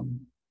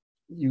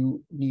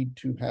 you need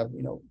to have,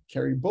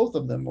 carry both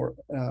of them.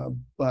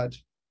 But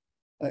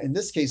in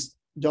this case,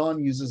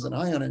 Dawn uses an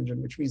ion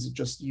engine, which means it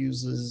just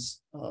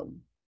uses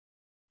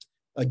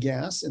a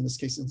gas. In this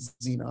case, it's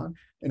xenon,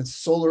 and it's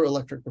solar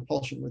electric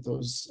propulsion with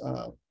those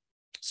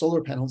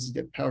solar panels that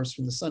get powers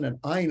from the sun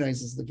and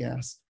ionizes the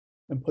gas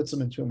and puts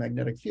them into a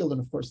magnetic field. And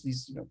of course,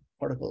 these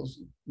particles,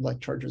 like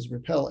charges,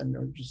 repel and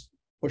are just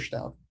pushed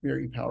out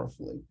very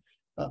powerfully.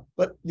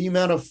 But the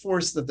amount of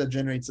force that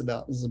generates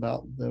is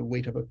about the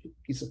weight of a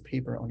piece of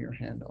paper on your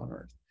hand on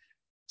Earth.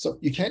 So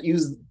you can't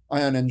use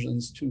ion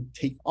engines to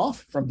take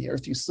off from the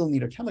Earth. You still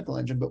need a chemical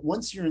engine. But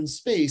once you're in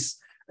space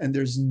and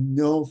there's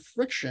no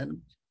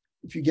friction,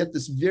 if you get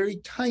this very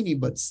tiny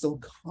but still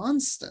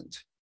constant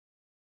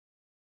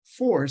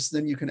force,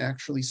 then you can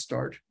actually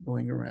start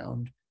going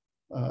around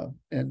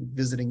and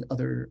visiting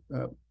other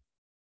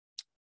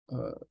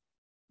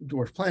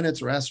dwarf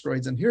planets or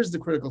asteroids. And here's the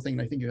critical thing,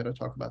 and I think you had to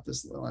talk about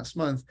this last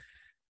month.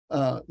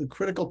 The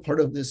critical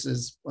part of this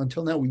is,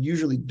 until now, we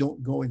usually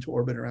don't go into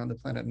orbit around the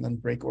planet and then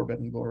break orbit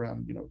and go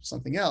around,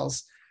 something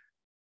else.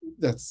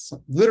 That's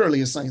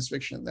literally a science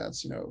fiction.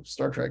 That's,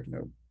 Star Trek,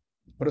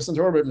 put us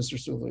into orbit, Mr.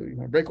 Sulu,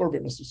 break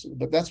orbit, Mr. Sulu.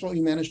 But that's what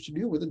we managed to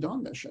do with the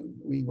Dawn mission.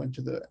 We went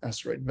to the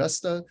asteroid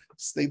Vesta,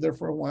 stayed there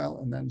for a while,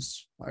 and then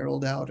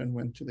spiraled out and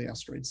went to the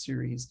asteroid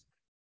Ceres.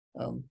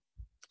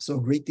 So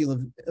a great deal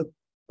of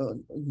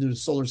the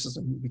solar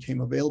system became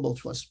available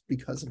to us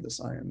because of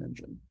this ion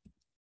engine.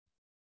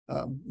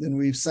 Then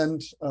we've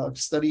sent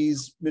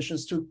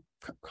missions to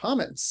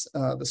comets.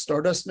 The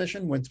Stardust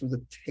mission went through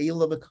the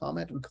tail of a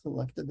comet and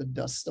collected the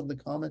dust of the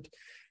comet,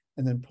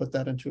 and then put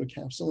that into a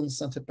capsule and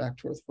sent it back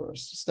to Earth for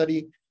us to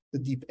study. The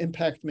Deep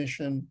Impact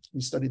mission,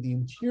 we studied the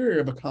interior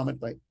of a comet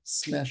by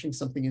smashing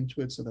something into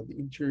it so that the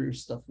interior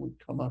stuff would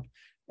come up,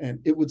 and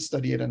it would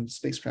study it in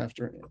spacecraft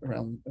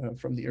around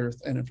from the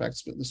Earth. And in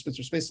fact, the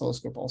Spitzer Space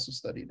Telescope also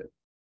studied it.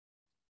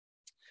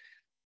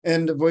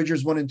 And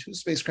Voyagers 1 and 2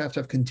 spacecraft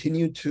have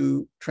continued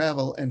to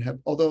travel and have,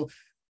 although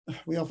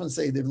we often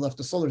say they've left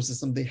the solar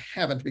system, they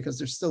haven't, because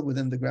they're still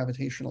within the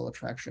gravitational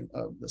attraction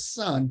of the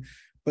sun,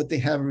 but they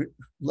have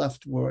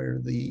left where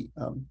the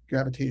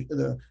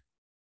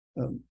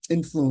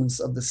influence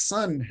of the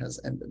sun has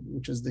ended,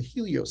 which is the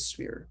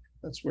heliosphere.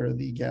 That's where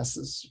the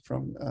gases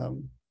from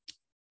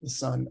the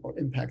sun or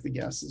impact the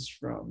gases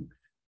from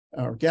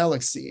our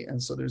galaxy.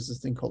 And so there's this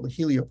thing called the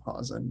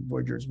heliopause, and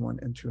Voyagers 1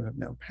 and 2 have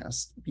now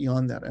passed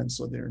beyond that. And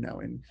so they're now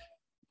in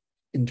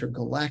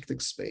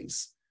intergalactic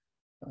space.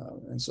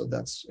 And so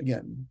that's,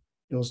 again,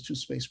 those two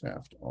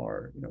spacecraft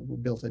are, were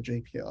built at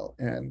JPL.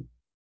 And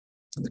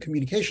the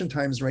communication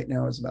times right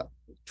now is about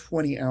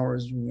 20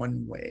 hours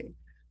one way.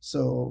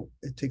 So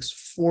it takes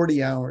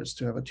 40 hours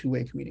to have a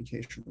two-way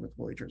communication with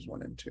Voyagers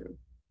 1 and 2.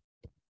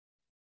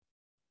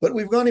 But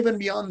we've gone even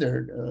beyond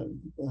there.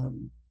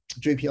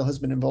 JPL has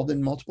been involved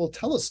in multiple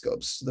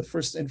telescopes. The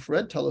first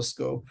infrared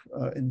telescope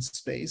in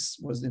space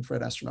was the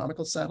Infrared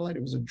Astronomical Satellite.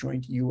 It was a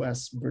joint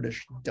US,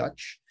 British,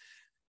 Dutch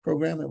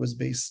program. It was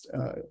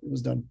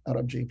done out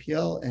of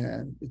JPL,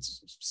 and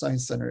its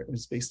science center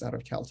is based out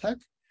of Caltech.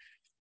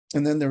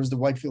 And then there was the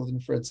Wide Field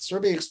Infrared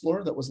Survey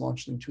Explorer that was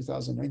launched in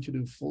 2009 to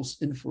do a full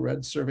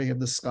infrared survey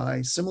of the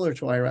sky, similar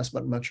to IRAS,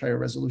 but much higher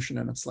resolution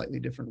and at slightly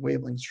different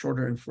wavelengths,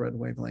 shorter infrared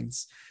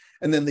wavelengths.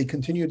 And then they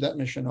continued that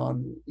mission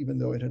on, even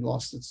though it had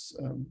lost its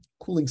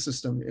cooling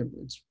system.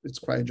 It's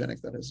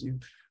cryogenic, that is, you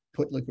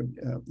put liquid,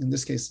 in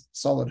this case,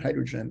 solid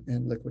hydrogen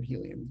and liquid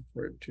helium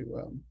for it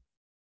to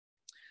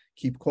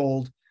keep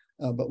cold.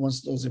 But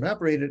once those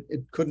evaporated,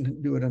 it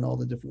couldn't do it on all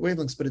the different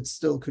wavelengths, but it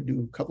still could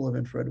do a couple of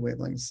infrared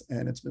wavelengths.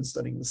 And it's been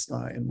studying the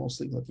sky and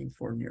mostly looking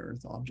for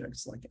near-Earth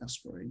objects like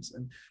asteroids,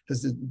 and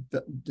has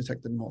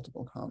detected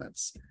multiple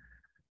comets.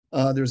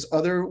 There's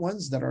other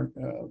ones that are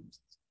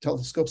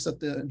telescopes that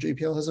the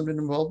JPL hasn't been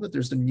involved with.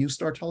 There's the New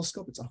Star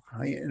telescope. It's a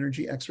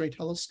high-energy X-ray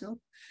telescope.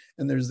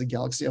 And there's the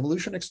Galaxy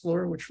Evolution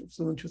Explorer, which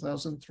flew in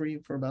 2003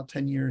 for about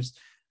 10 years.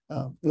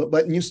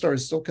 But New Star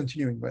is still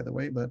continuing, by the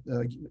way, but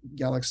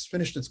Galaxy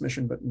finished its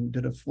mission, but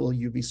did a full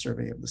UV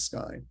survey of the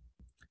sky.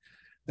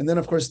 And then,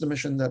 of course, the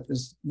mission that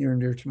is near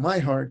and dear to my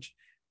heart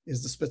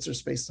is the Spitzer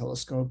Space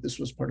Telescope. This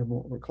was part of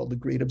what were called the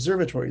Great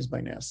Observatories by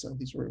NASA.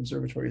 These were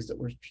observatories that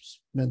were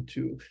meant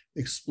to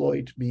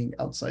exploit being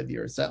outside the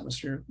Earth's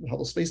atmosphere. The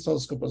Hubble Space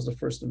Telescope was the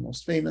first and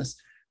most famous,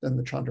 then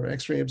the Chandra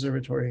X-ray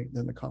Observatory,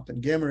 then the Compton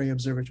Gamma Ray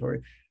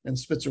Observatory, and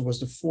Spitzer was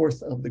the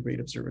fourth of the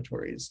great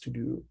observatories to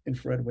do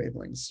infrared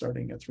wavelengths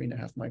starting at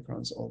 3.5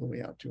 microns all the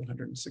way out to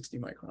 160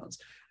 microns.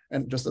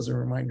 And just as a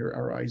reminder,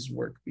 our eyes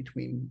work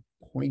between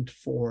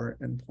 0.4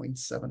 and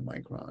 0.7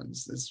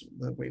 microns is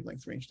the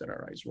wavelength range that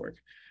our eyes work.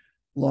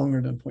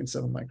 Longer than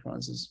 0.7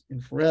 microns is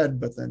infrared,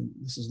 but then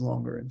this is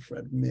longer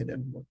infrared, mid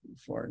and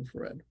far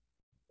infrared.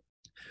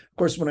 Of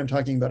course, when I'm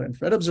talking about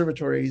infrared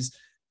observatories,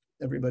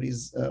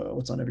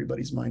 what's on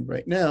everybody's mind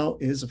right now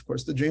is, of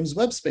course, the James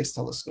Webb Space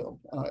Telescope.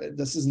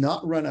 This is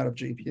not run out of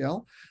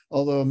JPL,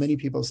 although many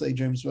people say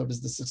James Webb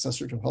is the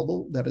successor to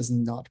Hubble. That is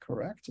not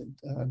correct.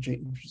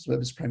 James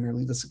Webb is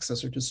primarily the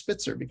successor to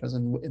Spitzer, because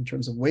in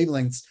terms of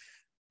wavelengths,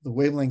 the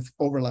wavelength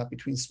overlap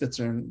between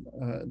Spitzer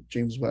and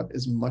James Webb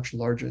is much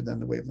larger than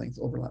the wavelength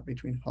overlap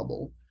between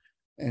Hubble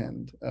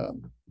and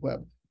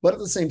Webb. But at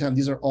the same time,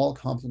 these are all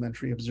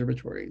complementary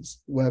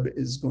observatories. Webb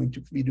is going to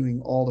be doing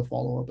all the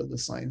follow-up of the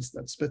science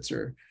that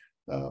Spitzer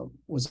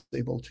was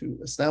able to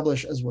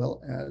establish, as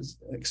well as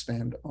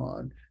expand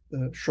on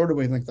the shorter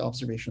wavelength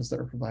observations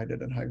that are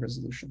provided at high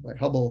resolution by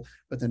Hubble,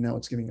 but then now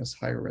it's giving us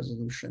higher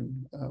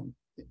resolution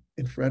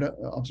infrared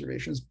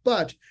observations.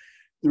 But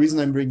the reason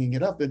I'm bringing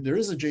it up is there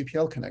is a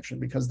JPL connection,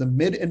 because the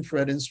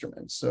mid-infrared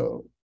instruments,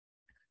 so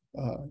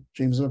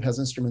James Webb has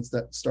instruments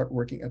that start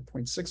working at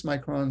 0.6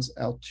 microns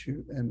out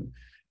to,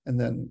 and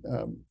then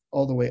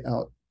all the way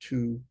out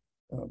to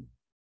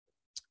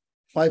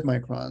 5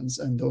 microns,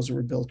 and those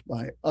were built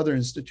by other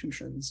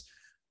institutions.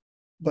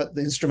 But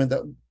the instrument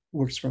that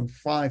works from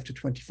 5 to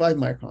 25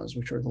 microns,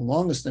 which are the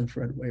longest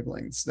infrared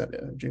wavelengths that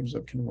James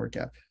Webb can work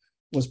at,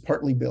 was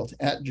partly built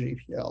at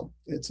JPL.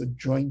 It's a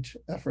joint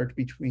effort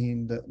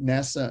between the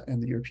NASA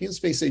and the European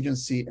Space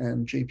Agency,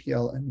 and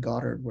JPL and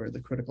Goddard were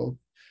the critical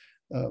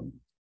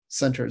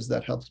centers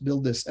that helped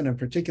build this. And in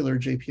particular,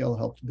 JPL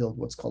helped build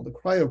what's called the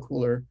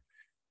cryocooler.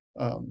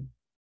 And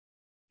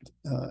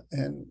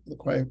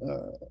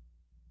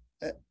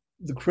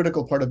the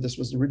critical part of this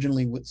was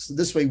originally, so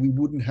this way we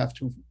wouldn't have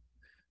to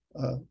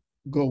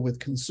go with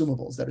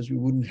consumables. That is, we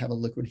wouldn't have a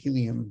liquid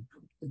helium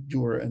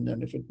door, and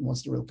then if it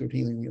wants to liquid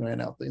helium, you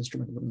ran out, the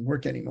instrument wouldn't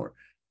work anymore.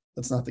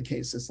 That's not the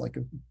case. It's like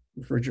a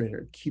refrigerator.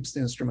 It keeps the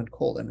instrument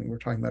cold. And we're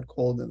talking about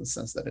cold in the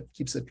sense that it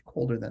keeps it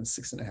colder than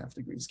 6.5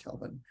 degrees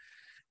Kelvin.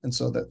 And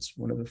so that's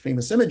one of the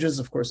famous images,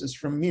 of course, is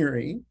from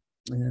MIRI.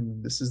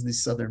 And this is the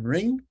southern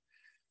ring.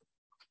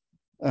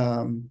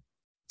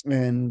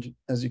 And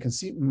as you can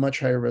see, much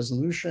higher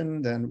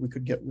resolution than we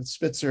could get with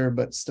Spitzer,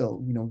 but still,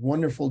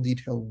 wonderful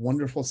detail,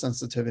 wonderful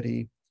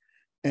sensitivity.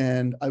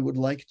 And I would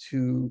like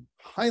to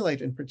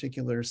highlight in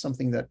particular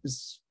something that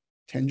is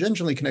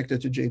tangentially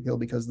connected to JPL,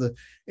 because the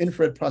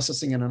Infrared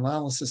Processing and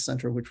Analysis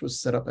Center, which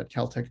was set up at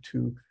Caltech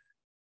to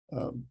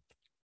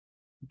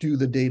do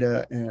the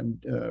data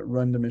and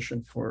run the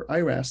mission for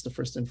IRAS, the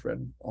first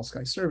infrared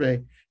all-sky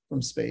survey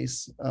from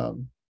space,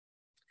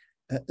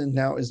 and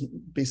now is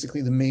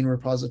basically the main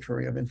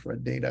repository of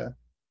infrared data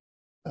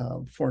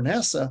for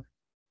NASA,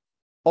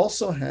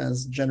 also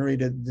has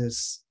generated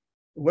this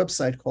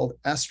website called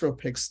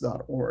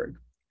astropix.org.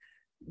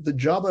 The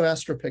job of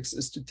Astropix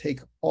is to take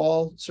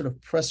all sort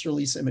of press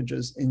release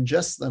images,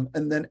 ingest them,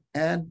 and then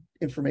add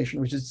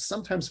information, which is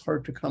sometimes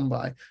hard to come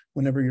by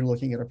whenever you're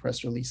looking at a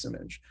press release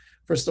image.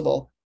 First of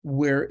all,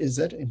 where is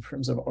it in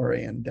terms of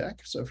RAN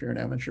deck? So if you're an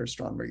amateur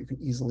astronomer, you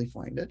can easily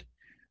find it.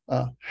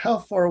 How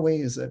far away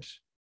is it,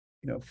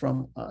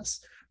 from us?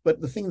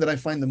 But the thing that I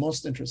find the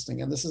most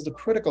interesting, and this is the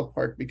critical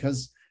part,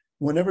 because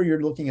whenever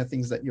you're looking at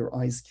things that your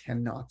eyes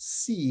cannot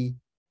see,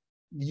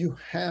 you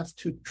have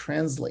to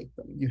translate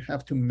them. You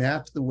have to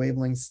map the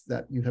wavelengths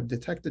that you have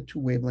detected to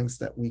wavelengths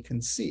that we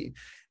can see.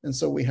 And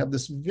so we have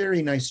this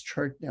very nice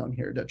chart down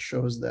here that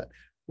shows that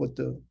what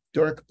the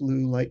dark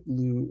blue, light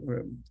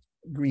blue,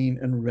 green,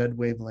 and red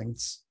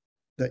wavelengths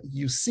that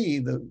you see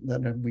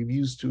that we've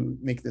used to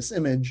make this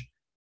image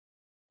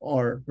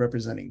are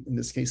representing, in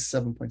this case,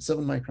 7.7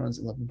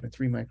 microns, 11.3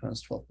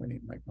 microns, 12.8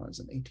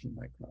 microns, and 18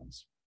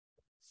 microns.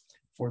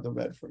 For the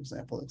red, for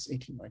example, it's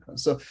 18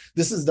 microns. So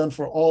this is done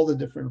for all the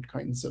different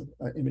kinds of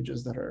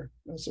images that are,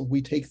 so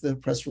we take the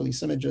press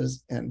release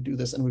images and do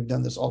this, and we've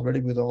done this already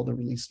with all the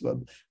released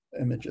web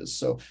images.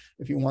 So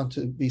if you want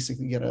to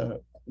basically get a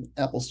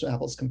apples to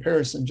apples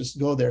comparison, just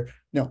go there.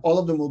 Now, all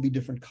of them will be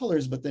different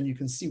colors, but then you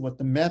can see what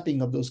the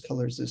mapping of those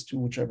colors is to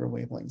whichever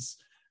wavelengths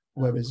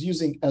Webb is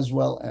using, as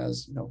well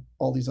as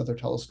all these other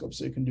telescopes.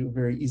 So you can do a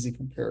very easy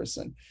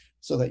comparison,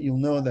 so that you'll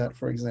know that,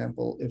 for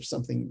example, if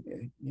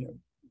something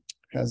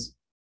has,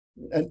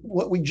 and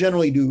what we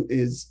generally do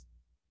is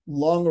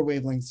longer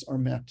wavelengths are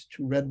mapped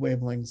to red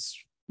wavelengths,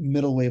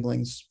 middle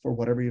wavelengths for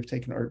whatever you've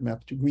taken are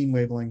mapped to green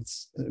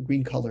wavelengths,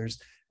 green colors,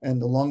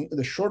 and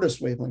the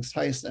shortest wavelengths,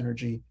 highest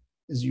energy,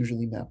 is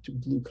usually mapped to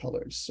blue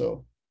colors.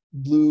 So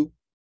blue,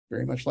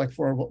 very much like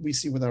for what we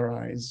see with our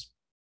eyes,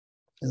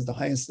 is the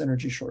highest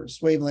energy,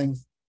 shortest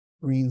wavelength.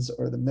 Greens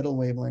are the middle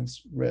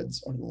wavelengths,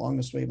 reds are the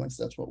longest wavelengths.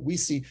 That's what we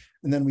see.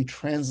 And then we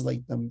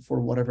translate them for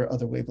whatever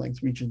other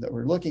wavelength region that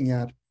we're looking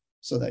at,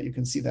 so that you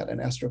can see that. And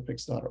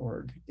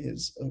astropix.org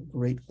is a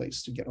great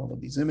place to get all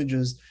of these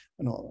images.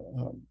 And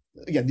all,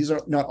 again, these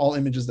are not all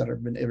images that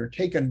have been ever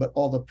taken, but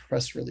all the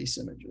press release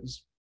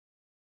images.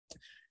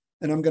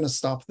 And I'm going to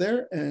stop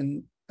there.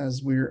 And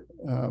as we're,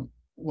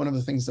 one of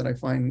the things that I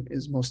find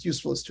is most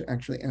useful is to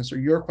actually answer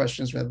your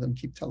questions rather than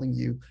keep telling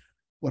you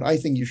what I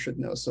think you should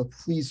know. So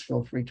please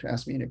feel free to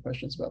ask me any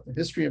questions about the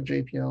history of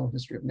JPL,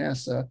 history of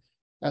NASA,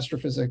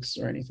 astrophysics,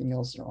 or anything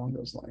else along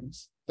those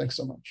lines. Thanks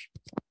so much.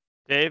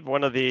 Dave,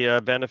 one of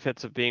the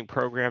benefits of being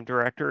program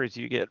director is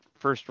you get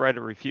first right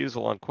of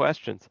refusal on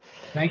questions.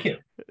 Thank you.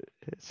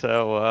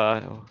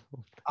 So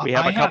we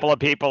have a couple of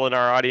people in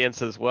our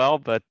audience as well,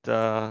 but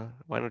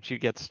why don't you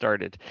get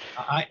started?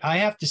 I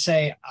have to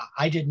say,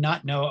 I did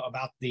not know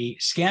about the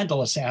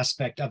scandalous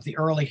aspect of the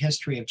early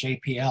history of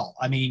JPL.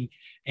 I mean,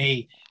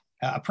 a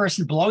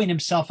person blowing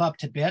himself up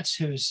to bits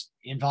who's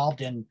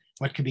involved in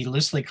what could be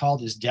loosely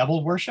called as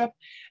devil worship.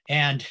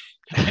 And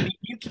I mean,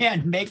 you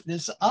can't make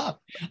this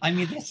up. I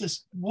mean, this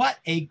is what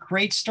a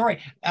great story.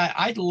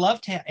 I'd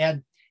love to.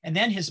 And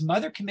then his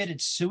mother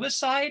committed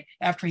suicide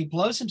after he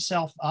blows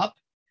himself up.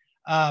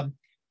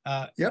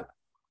 Yep.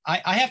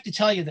 I have to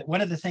tell you that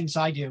one of the things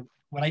I do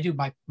when I do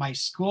my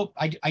school,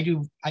 I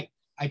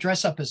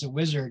dress up as a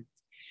wizard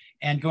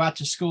and go out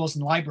to schools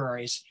and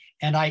libraries,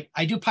 and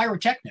I do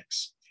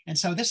pyrotechnics. And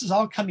so this is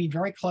all coming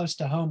very close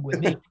to home with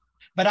me.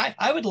 But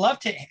I would love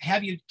to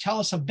have you tell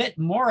us a bit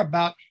more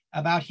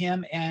about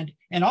him and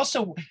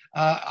also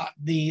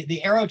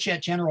the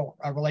Aerojet General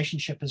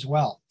relationship as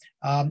well.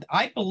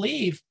 I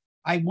believe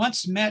I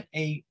once met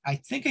I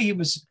think he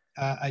was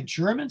a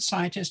German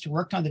scientist who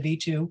worked on the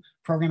V2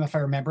 program, if I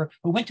remember,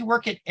 who went to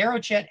work at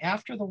Aerojet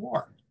after the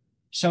war.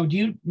 So do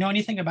you know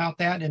anything about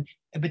that?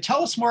 But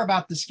tell us more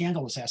about the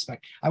scandalous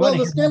aspect. Well,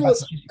 the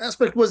scandalous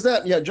aspect was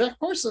that, yeah, Jack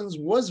Parsons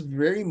was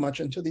very much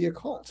into the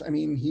occult. I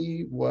mean,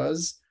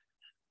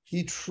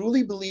 he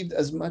truly believed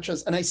as much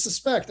as, and I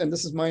suspect, and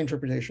this is my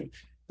interpretation,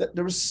 that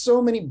there were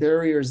so many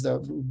barriers that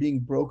were being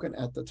broken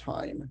at the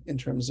time in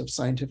terms of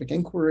scientific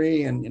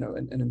inquiry and,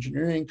 and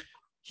engineering.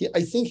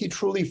 I think he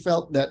truly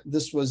felt that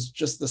this was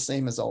just the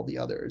same as all the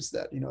others,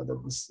 that,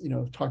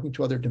 talking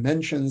to other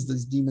dimensions,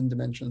 these demon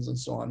dimensions and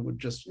so on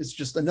it's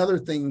just another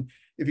thing.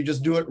 If you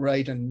just do it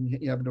right and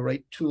you have the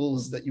right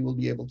tools, that you will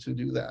be able to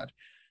do that.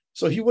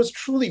 So he was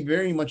truly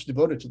very much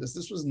devoted to this.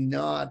 This was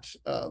not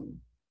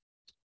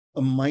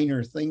a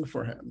minor thing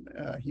for him.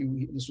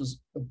 This was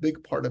a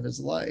big part of his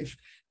life.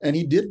 And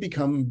he did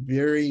become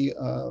very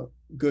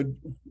good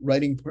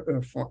writing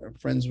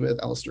friends with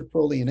Aleister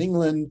Crowley in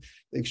England.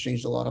 They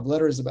exchanged a lot of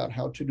letters about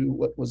how to do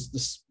what was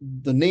this.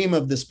 The name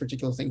of this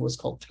particular thing was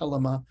called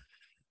telema.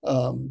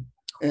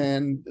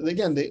 And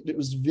again, it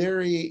was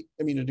very,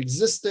 it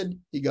existed,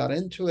 he got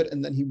into it,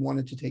 and then he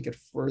wanted to take it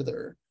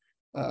further.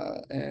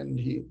 And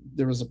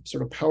there was a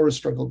sort of power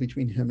struggle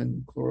between him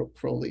and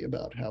Crowley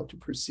about how to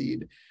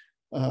proceed.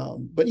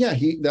 But yeah,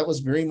 that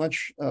was very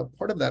much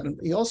part of that. And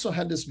he also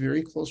had this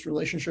very close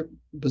relationship,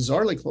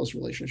 bizarrely close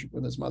relationship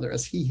with his mother,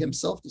 as he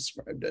himself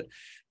described it.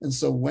 And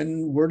so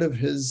when word of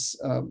his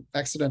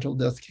accidental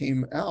death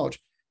came out,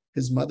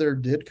 his mother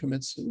did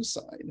commit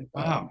suicide.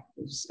 Wow.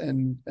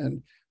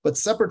 But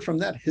separate from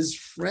that, his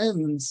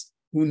friends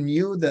who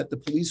knew that the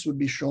police would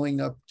be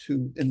showing up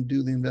to and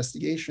do the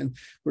investigation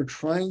were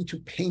trying to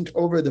paint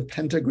over the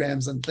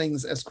pentagrams and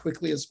things as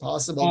quickly as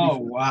possible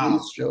before the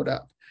police showed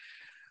up.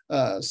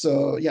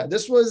 So yeah,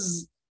 this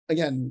was,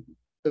 again,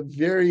 a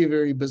very,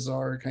 very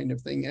bizarre kind of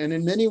thing. And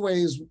in many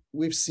ways,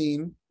 we've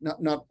seen,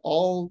 not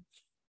all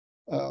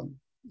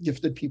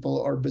gifted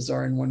people are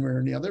bizarre in one way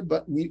or the other,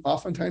 but we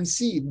oftentimes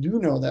do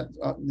know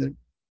that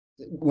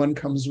one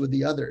comes with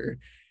the other.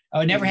 Oh,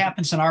 it never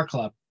happens in our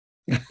club.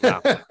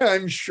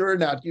 I'm sure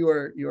not.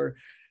 You're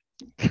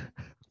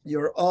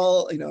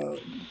all,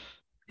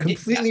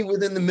 completely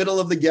within the middle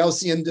of the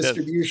Gaussian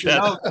distribution.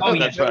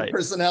 That's right.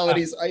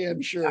 Personalities, I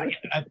am sure.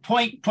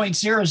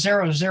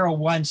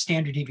 0.0001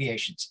 standard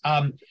deviations.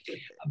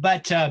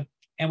 But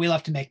and we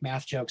love to make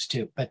math jokes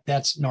too, but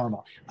that's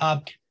normal.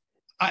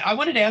 I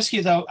wanted to ask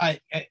you though,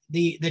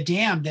 the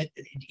dam that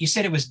you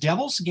said it was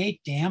Devil's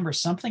Gate Dam or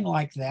something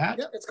like that.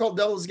 Yeah, it's called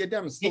Devil's Gate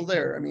Dam. It's still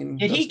there. I mean,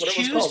 did he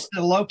choose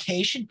the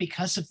location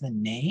because of the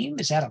name?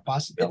 Is that a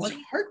possibility?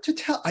 It's hard to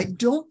tell. I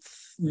don't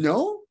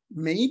know.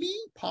 Maybe,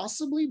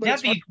 possibly, but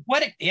that'd be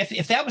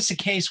if that was the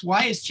case.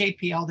 Why is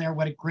JPL there?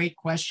 What a great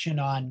question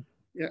on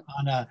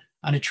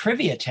a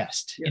trivia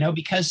test.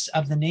 Because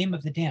of the name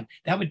of the dam.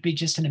 That would be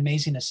just an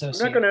amazing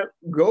association. I'm not going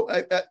to go.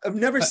 I've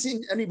never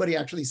seen anybody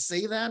actually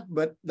say that,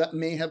 but that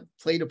may have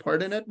played a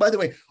part in it. By the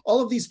way,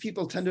 all of these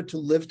people tended to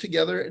live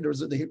together.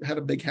 They had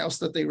a big house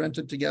that they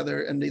rented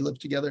together, and they lived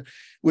together,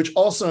 which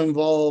also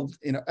involved,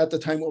 at the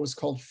time, what was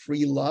called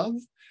free love.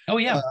 Oh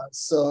yeah.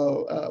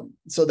 So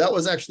that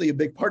was actually a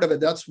big part of it.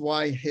 That's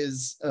why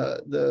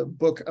the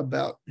book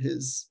about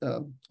his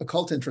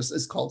occult interest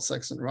is called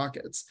Sex and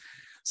Rockets.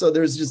 So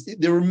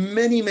there were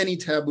many, many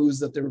taboos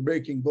that they were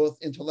breaking, both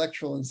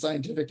intellectual and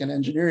scientific and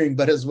engineering,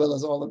 but as well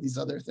as all of these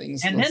other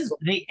things. And then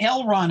the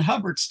L. Ron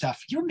Hubbard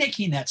stuff. You're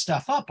making that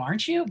stuff up,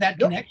 aren't you? That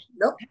connection?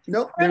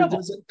 No.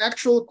 There's an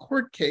actual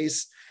court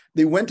case.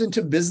 They went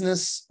into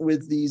business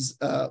with these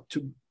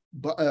to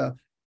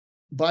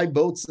buy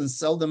boats and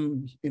sell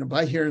them,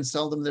 buy here and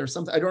sell them there.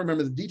 Something I don't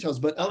remember the details,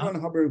 but L.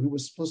 Ron Hubbard, who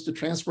was supposed to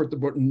transport the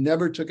boat,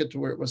 never took it to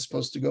where it was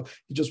supposed to go.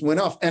 He just went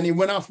off, and he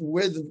went off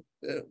with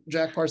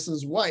Jack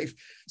Parsons' wife.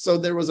 So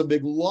there was a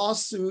big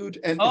lawsuit,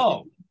 and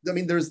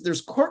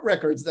there's court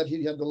records that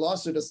he had the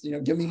lawsuit as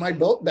give me my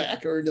boat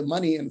back or the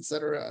money,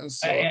 etc. And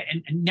so,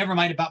 and never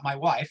mind about my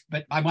wife,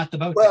 but I want the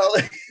boat. Well,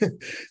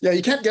 yeah,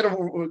 you can't get a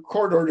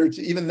court order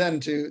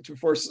to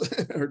force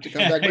her to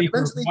come back. But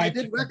eventually, they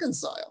did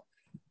reconcile.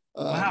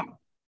 Wow.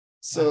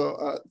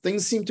 So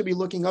things seem to be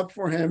looking up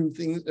for him.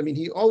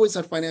 He always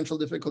had financial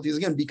difficulties,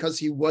 again, because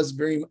he was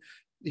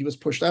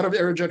pushed out of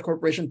Aerojet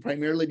Corporation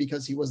primarily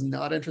because he was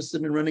not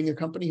interested in running a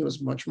company. He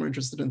was much more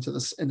interested in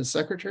the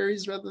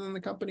secretaries rather than the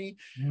company.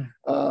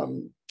 Yeah.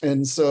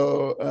 And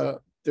so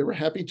they were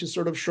happy to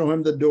sort of show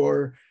him the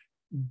door.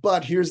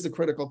 But here's the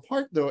critical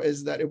part, though,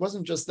 is that it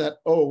wasn't just that,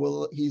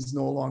 he's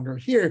no longer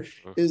here,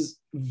 is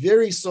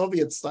very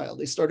Soviet style.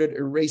 They started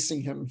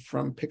erasing him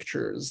from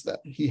pictures that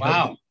he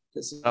had.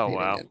 Oh,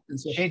 wow. And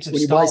so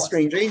when you buy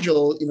Strange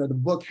Angel, the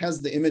book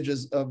has the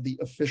images of the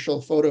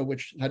official photo,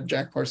 which had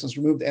Jack Parsons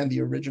removed, and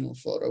the original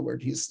photo where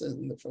he's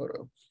in the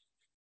photo.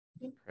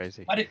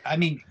 Crazy. But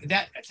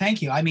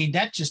thank you.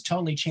 That just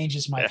totally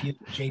changes my view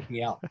of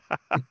JPL.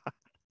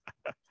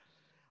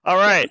 All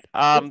right.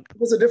 It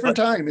was a different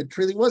time. It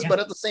really was. Yeah. But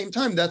at the same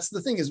time, that's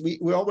the thing, is we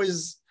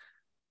always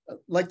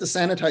like the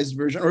sanitized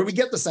version, or we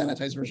get the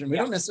sanitized version. We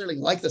don't necessarily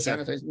like the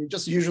sanitized, we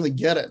just usually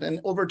get it.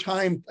 And over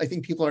time, I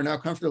think people are now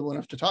comfortable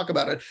enough to talk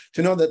about it,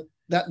 to know that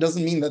that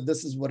doesn't mean that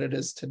this is what it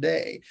is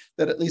today,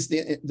 that at least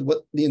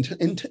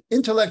the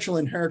intellectual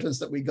inheritance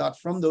that we got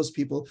from those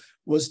people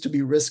was to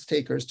be risk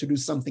takers, to do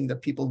something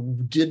that people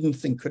didn't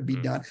think could be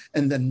done,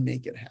 and then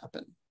make it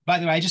happen. By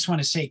the way, I just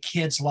want to say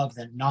kids love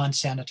the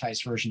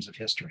non-sanitized versions of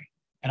history.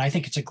 And I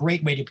think it's a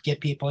great way to get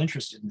people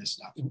interested in this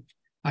stuff.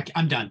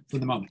 I'm done for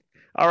the moment.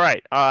 All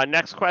right.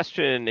 Next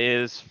question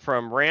is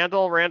from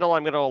Randall. Randall,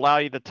 I'm going to allow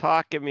you to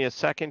talk. Give me a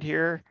second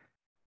here.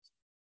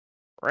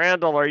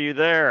 Randall, are you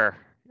there?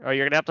 Oh,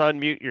 you're going to have to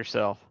unmute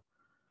yourself.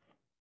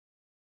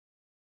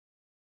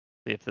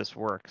 See if this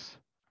works.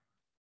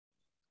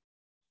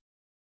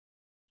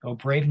 Oh,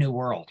 brave new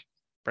world.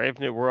 Brave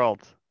new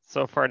world.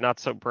 So far, not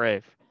so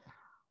brave.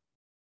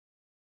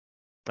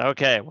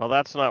 Okay, well,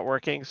 that's not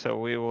working, so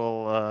we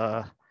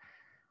will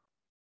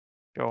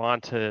go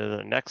on to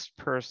the next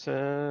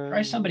person.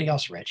 Try somebody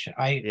else, Rich.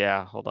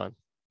 Yeah, hold on.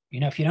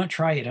 If you don't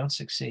try, you don't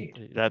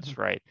succeed. That's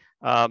right.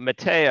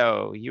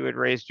 Mateo, you had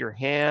raised your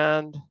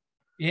hand.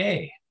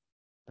 Yay.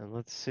 And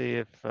let's see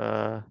if...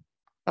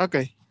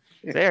 Okay.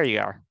 There you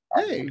are.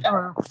 Hey.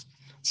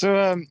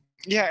 So,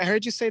 yeah, I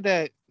heard you say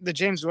that the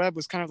James Webb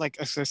was kind of like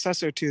a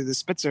successor to the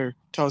Spitzer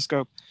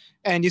telescope.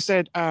 And you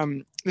said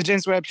the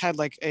James Webb had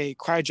like a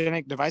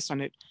cryogenic device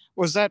on it.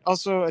 Was that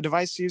also a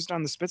device used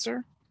on the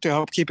Spitzer to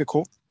help keep it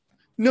cool?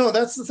 No,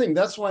 that's the thing.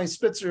 That's why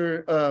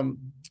Spitzer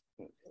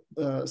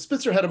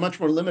had a much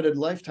more limited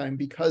lifetime,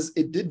 because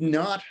it did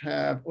not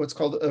have what's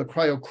called a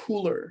cryo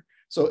cooler.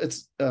 So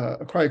it's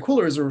a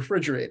cryocooler is a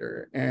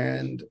refrigerator.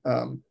 And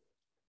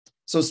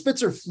so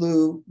Spitzer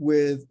flew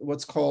with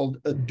what's called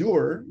a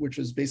dewar, which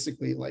is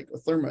basically like a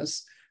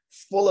thermos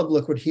full of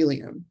liquid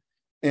helium.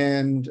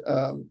 And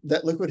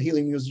that liquid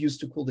helium was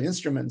used to cool the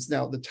instruments.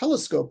 Now, the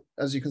telescope,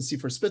 as you can see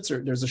for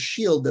Spitzer, there's a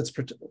shield that's,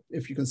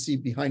 if you can see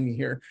behind me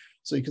here,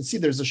 so you can see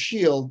there's a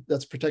shield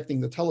that's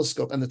protecting the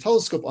telescope. And the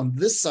telescope on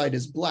this side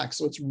is black,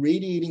 so it's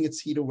radiating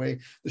its heat away.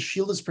 The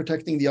shield is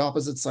protecting the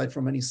opposite side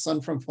from any sun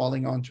from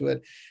falling onto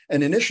it.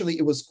 And initially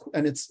it was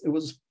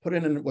put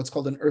in what's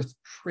called an Earth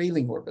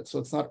trailing orbit. So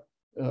it's not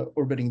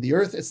orbiting the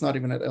Earth. It's not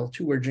even at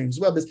L2 where James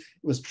Webb is. It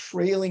was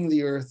trailing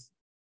the Earth,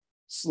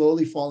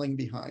 slowly falling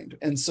behind.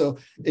 And so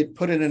it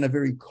put it in a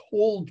very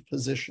cold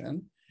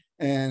position.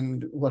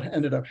 And what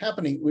ended up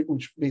happening,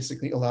 which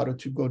basically allowed it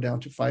to go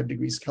down to 5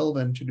 degrees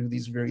Kelvin to do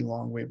these very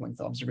long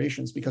wavelength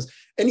observations, because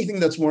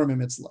anything that's warm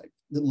emits light.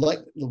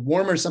 The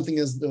warmer something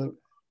is, the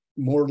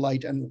more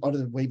light and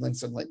other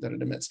wavelengths of light that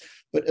it emits.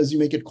 But as you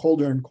make it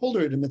colder and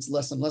colder, it emits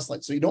less and less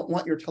light. So you don't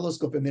want your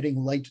telescope emitting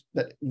light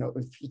that,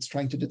 if it's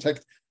trying to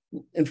detect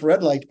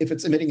infrared light, if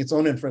it's emitting its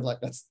own infrared light,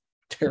 that's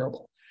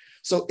terrible.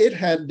 So it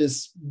had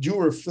this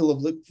dewar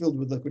filled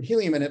with liquid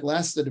helium, and it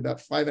lasted about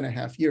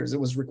 5.5 years. It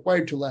was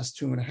required to last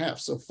 2.5.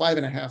 So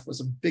 5.5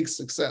 was a big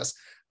success.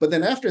 But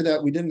then after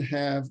that, we didn't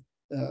have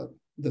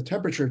the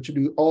temperature to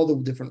do all the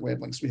different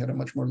wavelengths. We had a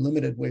much more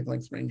limited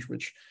wavelength range,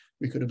 which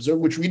we could observe,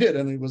 which we did.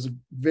 And it was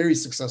very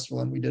successful.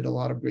 And we did a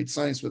lot of great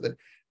science with it.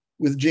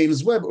 With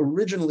James Webb,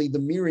 originally the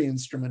MIRI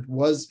instrument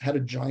had a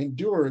giant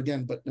dewar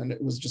again, and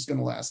it was just going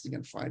to last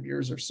again 5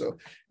 years or so.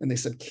 And they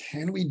said,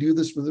 can we do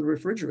this with a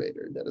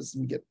refrigerator? That is,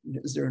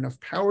 is there enough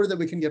power that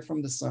we can get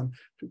from the sun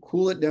to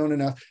cool it down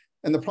enough?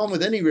 And the problem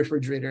with any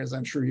refrigerator, as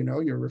I'm sure you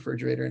know, your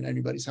refrigerator in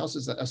anybody's house,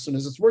 is that as soon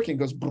as it's working, it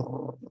goes,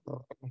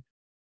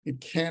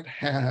 it can't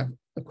have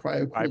a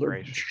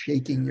cryocooler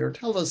shaking your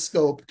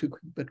telescope to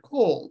keep it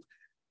cold.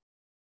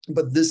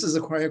 But this is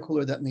a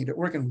cryocooler that made it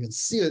work, and we can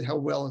see it, how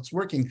well it's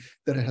working,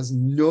 that it has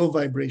no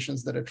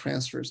vibrations that it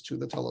transfers to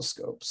the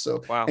telescope.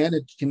 So, wow. And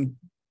it can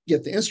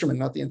get the instrument,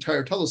 not the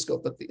entire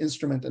telescope, but the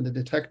instrument and the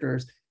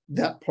detectors,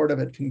 that part of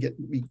it can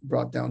be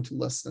brought down to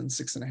less than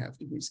 6.5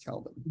 degrees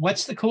Kelvin.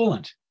 What's the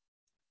coolant?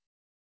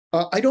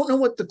 I don't know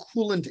what the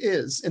coolant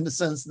is, in the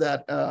sense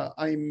that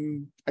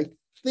I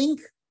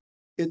think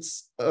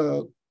it's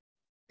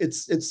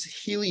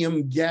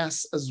helium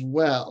gas as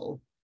well.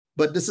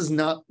 But this is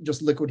not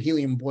just liquid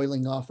helium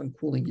boiling off and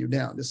cooling you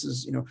down. This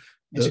is,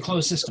 it's a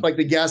closed system, like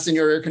the gas in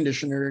your air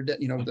conditioner that,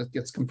 that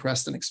gets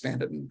compressed and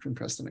expanded and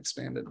compressed and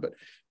expanded. But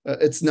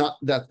it's not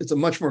that. It's a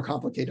much more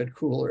complicated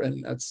cooler,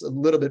 and that's a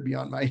little bit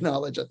beyond my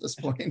knowledge at this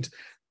point.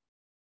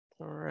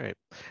 All right.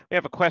 We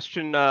have a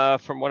question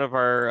from one of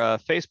our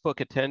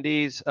Facebook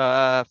attendees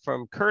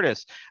from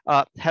Curtis.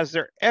 Has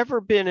there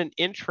ever been an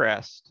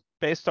interest,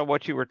 based on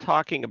what you were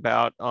talking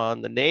about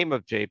on the name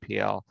of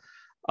JPL,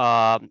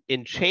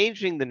 in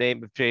changing the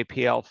name of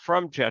JPL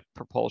from Jet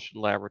Propulsion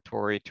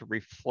Laboratory to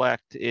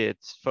reflect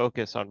its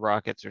focus on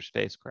rockets or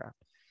spacecraft?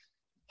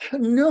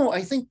 No,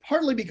 I think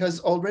partly because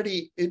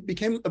already it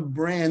became a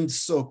brand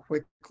so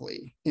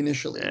quickly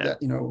initially, that,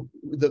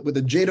 with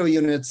the JATO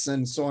units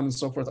and so on and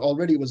so forth,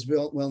 already was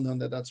well known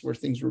that that's where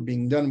things were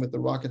being done with the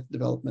rocket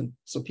development.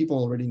 So people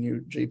already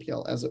knew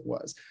JPL as it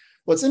was.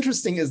 What's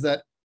interesting is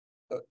that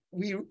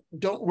we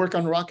don't work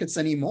on rockets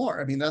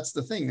anymore. I mean, that's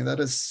the thing. That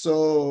is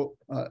so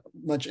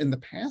much in the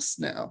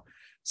past now.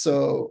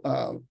 So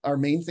our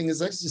main thing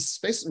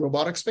is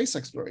robotic space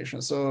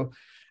exploration. So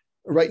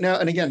right now,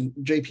 and again,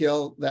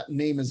 JPL, that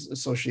name is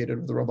associated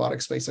with the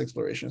robotic space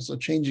exploration. So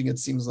changing it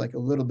seems like a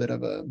little bit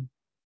of a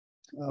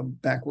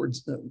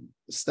backwards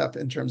step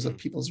in terms of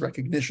people's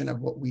recognition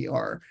of what we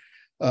are.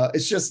 I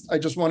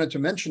just wanted to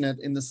mention it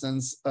in the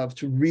sense of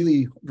to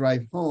really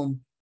drive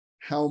home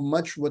how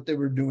much what they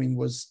were doing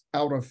was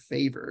out of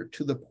favor,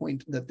 to the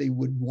point that they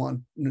would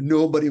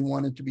nobody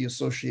wanted to be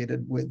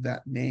associated with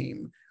that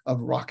name of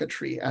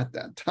rocketry at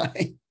that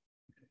time.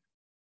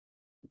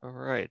 All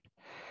right.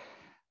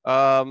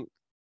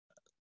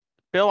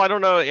 Bill, I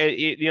don't know,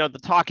 the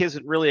talk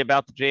isn't really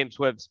about the James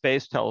Webb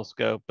Space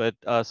Telescope, but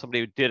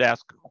somebody did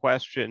ask a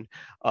question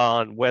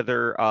on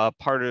whether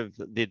part of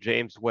the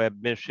James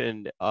Webb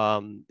mission,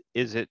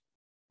 is it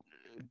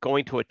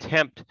going to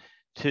attempt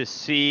to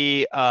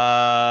see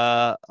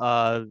the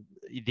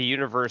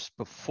universe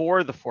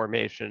before the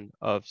formation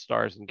of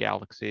stars and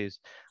galaxies,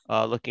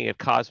 looking at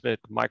cosmic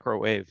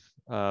microwave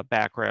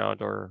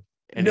background or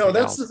anything No,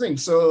 that's else? the thing.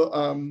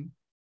 So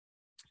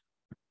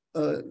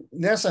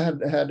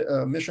NASA had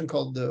a mission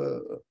called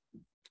the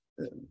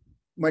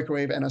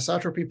microwave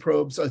anisotropy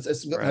probe. So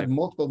it's had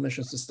multiple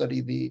missions to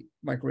study the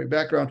microwave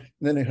background. And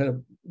then it had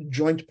a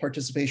joint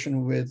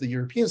participation with the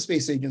European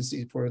Space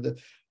Agency for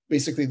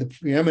basically the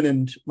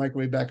preeminent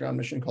microwave background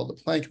mission called the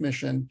Planck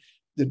mission.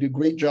 They did a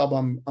great job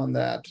on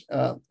that.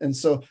 And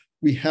so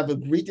we have a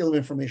great deal of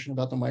information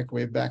about the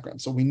microwave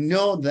background. So we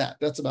know that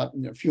that's about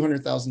a few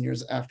 100,000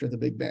 years after the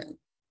Big Bang.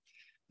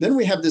 Then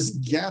we have this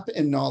gap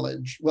in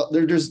knowledge. Well,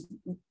 there's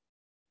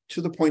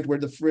to the point where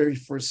the very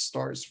first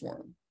stars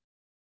form.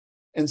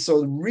 And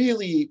so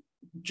really,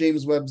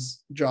 James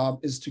Webb's job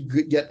is to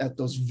get at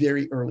those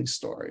very early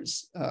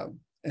stars.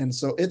 And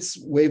so its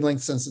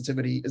wavelength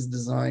sensitivity is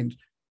designed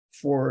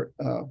for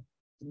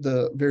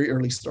the very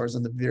early stars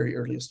in the very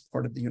earliest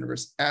part of the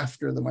universe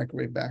after the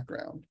microwave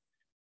background.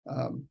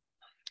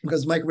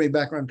 Because microwave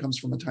background comes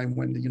from a time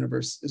when the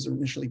universe is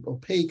initially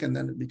opaque and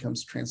then it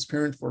becomes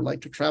transparent for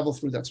light to travel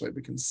through. That's why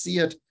we can see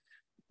it,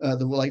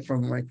 the light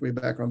from a microwave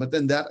background. But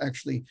then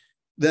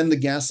then the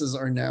gases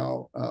are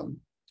now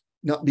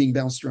not being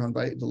bounced around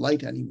by the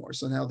light anymore.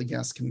 So now the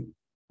gas can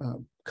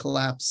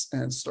collapse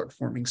and start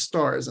forming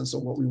stars. And so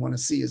what we want to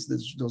see is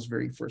those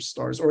very first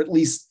stars, or at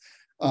least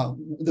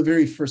the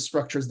very first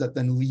structures that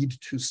then lead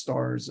to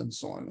stars and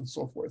so on and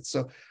so forth.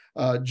 So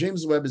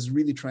James Webb is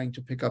really trying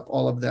to pick up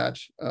all of that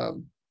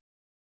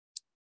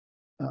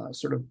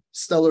sort of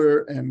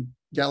stellar and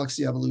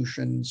galaxy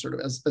evolution sort of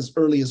as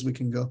early as we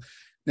can go.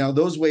 Now,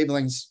 those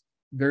wavelengths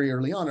very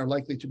early on are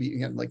likely to be,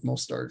 again, like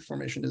most star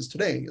formation is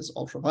today, is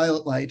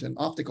ultraviolet light and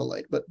optical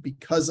light. But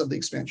because of the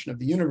expansion of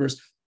the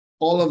universe,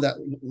 all of that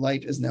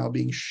light is now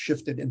being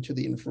shifted into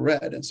the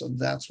infrared. And so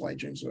that's why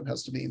James Webb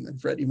has to be in the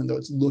infrared, even though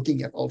it's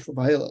looking at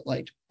ultraviolet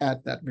light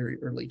at that very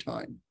early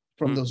time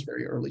from those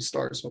very early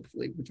stars.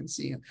 Hopefully we can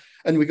see.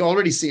 And we can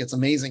already see, it's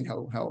amazing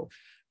how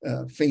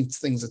faint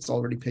things it's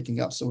already picking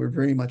up. So we're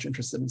very much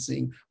interested in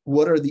seeing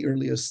what are the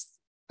earliest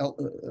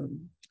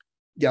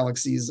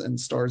galaxies and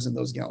stars in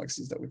those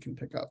galaxies that we can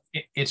pick up.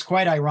 It's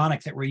quite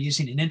ironic that we're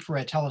using an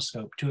infrared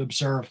telescope to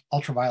observe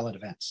ultraviolet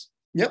events.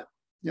 Yep.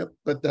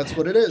 But that's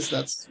what it is.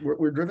 That's what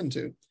we're driven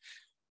to.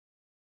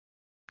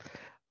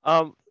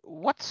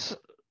 What's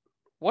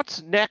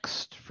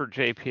next for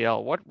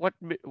JPL?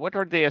 What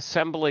are they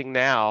assembling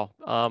now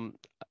on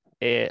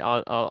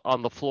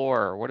the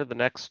floor? What are the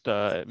next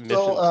missions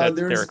that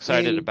they're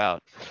excited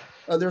about?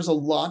 There's a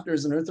lot.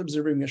 There's an Earth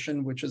observing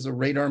mission, which is a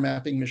radar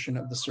mapping mission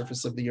of the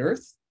surface of the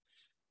Earth.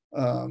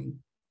 And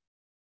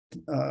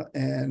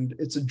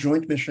it's a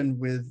joint mission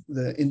with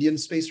the Indian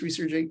Space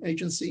Research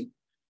Agency.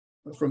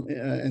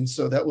 And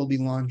so that will be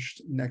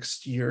launched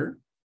next year.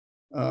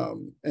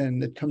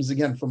 And it comes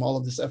again from all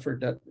of this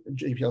effort that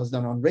JPL has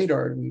done on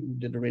radar. We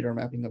did a radar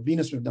mapping of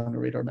Venus, we've done a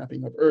radar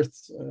mapping of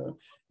Earth.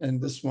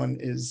 And this one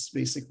is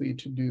basically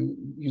to do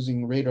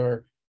using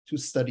radar to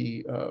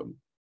study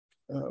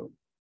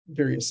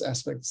various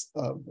aspects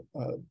of,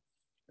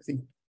 I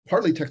think,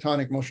 partly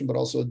tectonic motion, but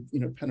also,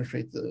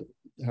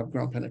 have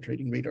ground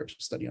penetrating radar to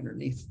study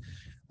underneath.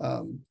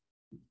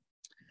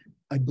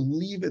 I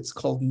believe it's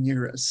called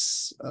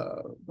NERIS,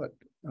 but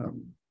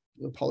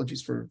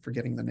apologies for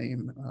forgetting the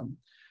name.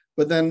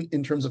 But then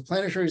in terms of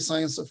planetary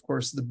science, of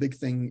course, the big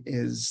thing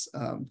is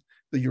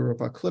the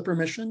Europa Clipper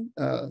mission,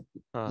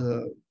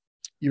 the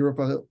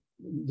Europa,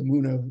 the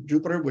moon of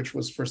Jupiter, which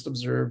was first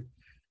observed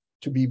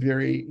to be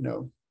very,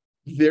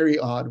 very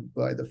odd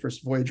by the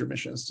first Voyager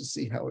missions to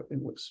see how it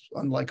was,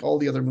 unlike all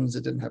the other moons,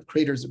 it didn't have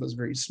craters, it was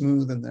very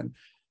smooth. And then,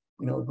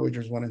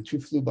 Voyagers 1 and 2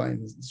 flew by,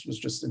 and this was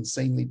just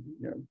insanely,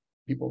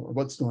 people were,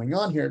 what's going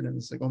on here? And then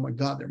it's like, oh my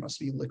God, there must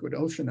be a liquid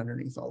ocean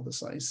underneath all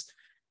this ice.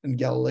 And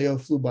Galileo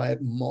flew by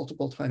it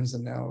multiple times.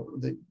 And now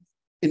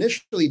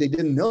initially they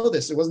didn't know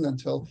this. It wasn't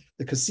until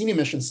the Cassini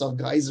mission saw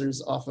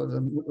geysers off of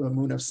the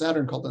moon of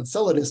Saturn called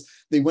Enceladus.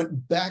 They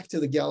went back to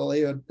the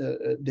Galileo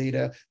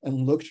data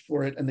and looked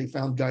for it, and they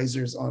found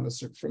geysers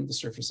from the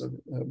surface of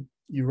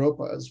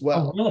Europa as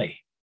well. Oh, really?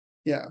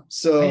 Yeah.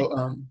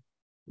 So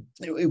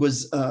it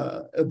was,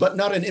 but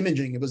not an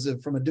imaging. It was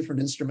from a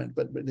different instrument,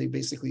 but they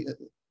basically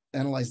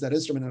analyzed that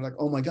instrument and like,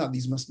 oh my God,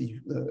 these must be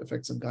the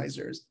effects of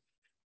geysers.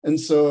 And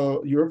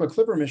so Europa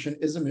Clipper mission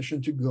is a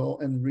mission to go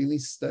and really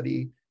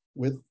study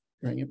with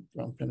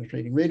ground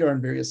penetrating radar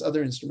and various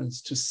other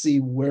instruments to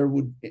see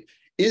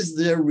is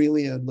there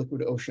really a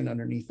liquid ocean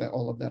underneath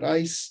all of that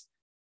ice?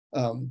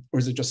 Or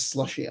is it just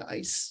slushy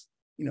ice?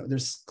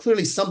 There's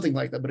clearly something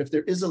like that, but if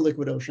there is a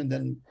liquid ocean,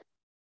 then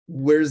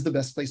where's the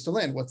best place to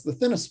land? What's the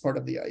thinnest part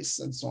of the ice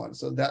and so on?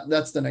 So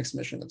that's the next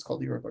mission. It's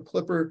called the Europa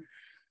Clipper.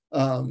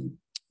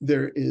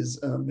 There is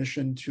a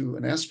mission to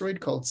an asteroid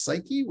called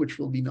Psyche, which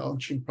will be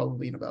launching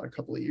probably in about a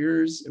couple of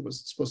years. It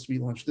was supposed to be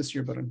launched this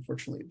year, but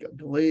unfortunately it got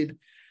delayed.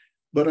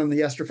 But on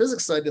the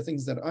astrophysics side, the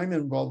things that I'm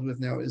involved with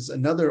now is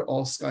another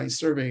all-sky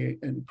survey,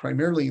 and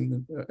primarily,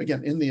 in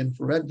the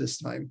infrared this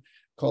time,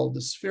 called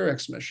the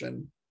SphereX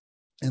mission.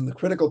 And the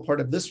critical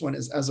part of this one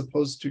is, as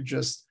opposed to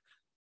just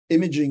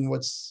imaging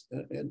what's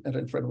at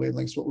infrared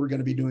wavelengths, what we're going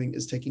to be doing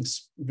is taking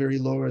very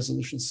low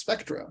resolution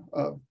spectra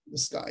of the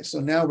sky. So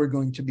now we're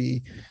going to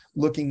be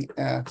looking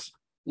at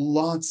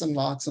lots and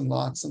lots and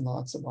lots and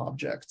lots of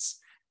objects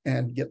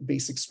and get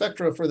basic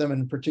spectra for them.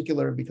 In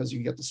particular, because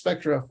you get the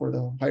spectra for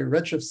the higher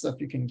redshift stuff,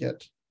 you can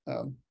get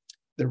the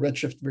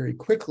redshift very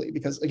quickly,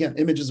 because again,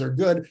 images are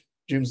good.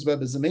 James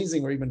Webb is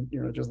amazing, or even,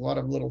 just a lot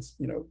of little,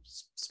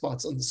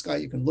 spots on the sky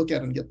you can look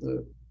at and get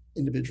the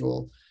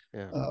individual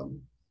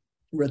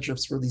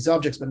redshifts for these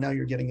objects, but now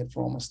you're getting it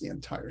for almost the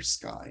entire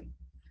sky.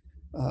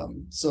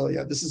 So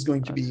yeah, this is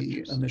going to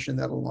be a mission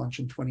that'll launch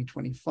in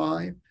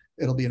 2025.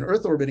 It'll be an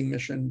Earth orbiting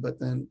mission,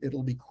 but then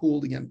it'll be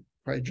cooled again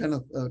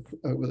cryogenic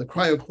with a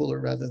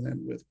cryocooler rather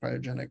than with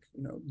cryogenic,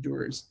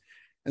 dewars.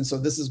 And so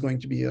this is going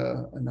to be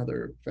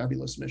another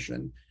fabulous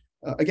mission.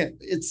 Again,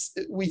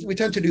 we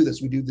tend to do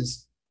this. We do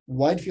this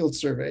wide field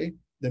survey,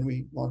 then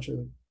we launch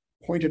a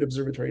pointed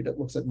observatory that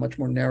looks at much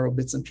more narrow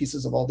bits and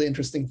pieces of all the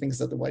interesting things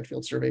that the wide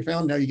field survey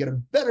found. Now you get a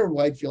better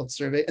wide field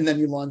survey, and then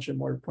you launch a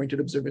more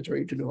pointed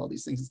observatory to do all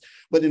these things.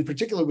 But in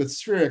particular with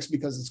SphereX,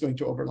 because it's going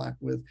to overlap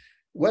with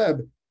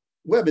Webb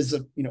is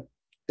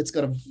it's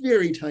got a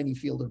very tiny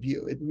field of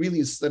view. It really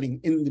is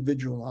studying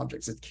individual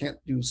objects. It can't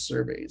do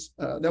surveys.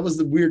 That was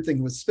the weird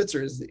thing with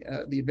Spitzer, is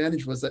the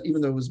advantage was that even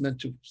though it was meant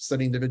to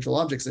study individual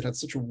objects, it had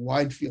such a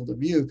wide field of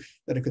view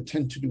that it could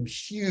tend to do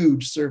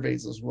huge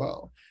surveys as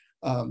well.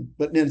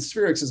 But then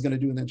SphereX is going to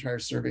do an entire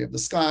survey of the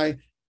sky,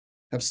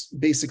 have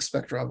basic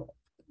spectra of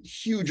a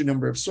huge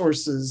number of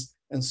sources.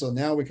 And so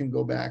now we can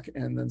go back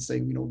and then say,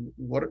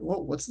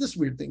 what's this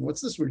weird thing?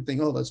 What's this weird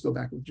thing? Oh, let's go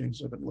back with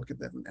James Webb and look at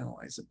that and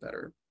analyze it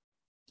better.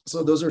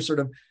 So those are sort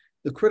of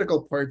the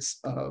critical parts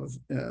of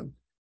the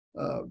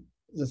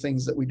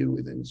things that we do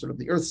within sort of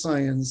the Earth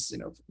science,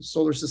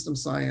 solar system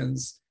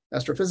science,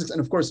 astrophysics. And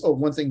of course,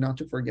 one thing not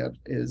to forget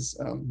is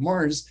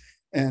Mars.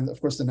 And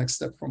of course, the next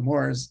step from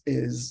Mars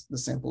is the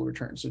sample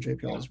return. So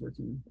JPL is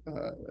working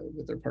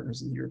with their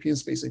partners in the European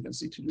Space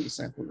Agency to do the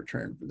sample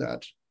return for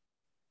that.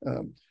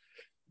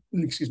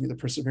 The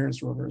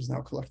Perseverance rover is now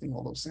collecting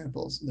all those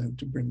samples, then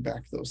to bring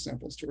back those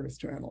samples to Earth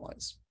to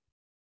analyze.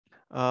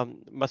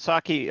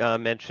 Masaki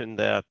mentioned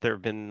that there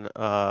have been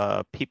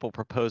people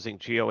proposing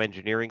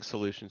geoengineering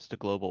solutions to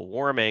global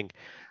warming,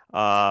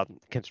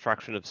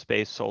 construction of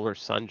space solar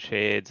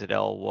sunshades at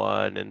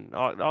L1, and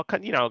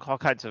all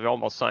kinds of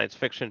almost science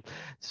fiction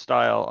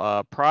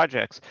style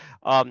projects.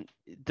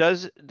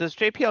 Does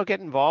JPL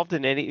get involved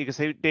in any? Because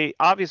they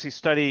obviously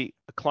study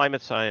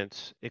climate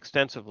science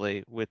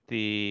extensively with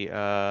the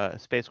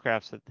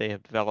spacecrafts that they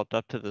have developed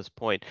up to this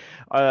point.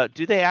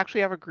 Do they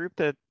actually have a group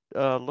that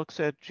looks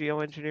at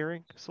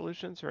geoengineering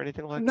solutions or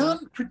anything like that? Not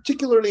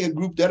particularly a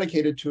group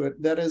dedicated to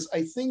it. That is,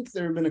 I think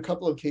there have been a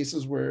couple of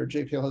cases where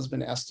JPL has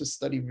been asked to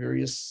study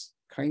various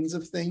kinds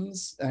of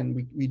things,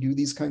 and we do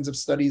these kinds of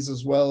studies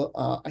as well.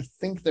 I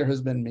think there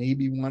has been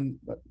maybe one,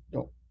 but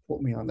don't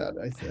quote me on that.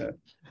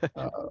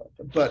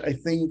 But I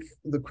think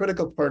the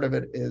critical part of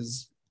it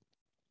is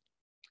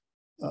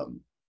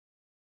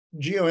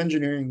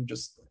geoengineering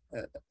just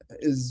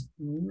is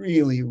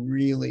really,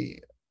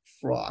 really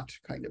fraught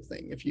kind of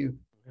thing. If you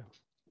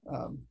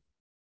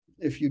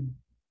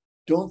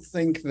don't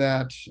think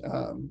that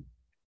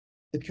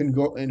it can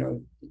go,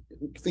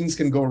 things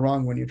can go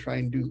wrong when you try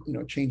and do,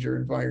 change your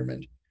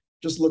environment,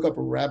 just look up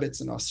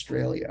rabbits in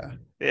Australia.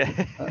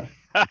 Yeah.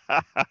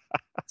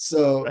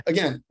 So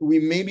again, we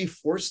may be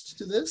forced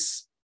to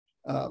this.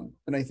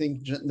 And I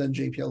think then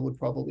JPL would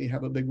probably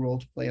have a big role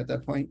to play at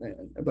that point.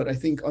 But I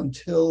think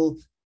until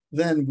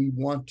then, we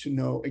want to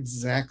know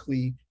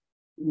exactly,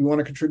 we want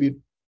to contribute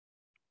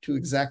to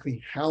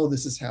exactly how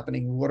this is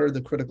happening, what are the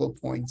critical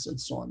points,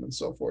 and so on and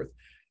so forth.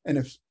 And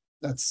if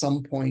at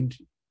some point,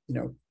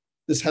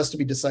 this has to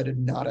be decided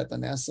not at the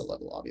NASA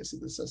level, obviously,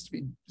 this has to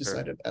be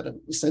decided at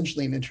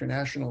essentially an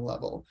international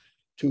level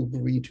to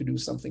agree to do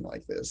something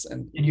like this.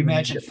 And you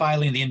imagine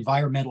filing the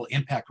environmental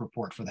impact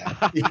report for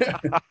that? Yeah.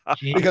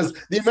 Because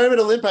the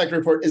environmental impact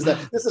report is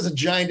that this is a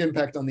giant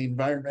impact on the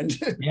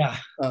environment. Yeah.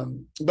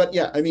 But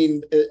yeah,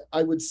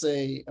 I would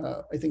say,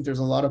 I think there's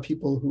a lot of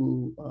people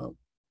who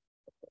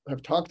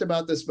have talked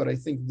about this, but I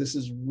think this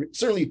is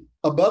certainly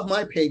above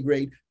my pay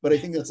grade, but I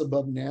think that's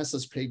above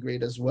NASA's pay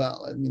grade as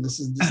well.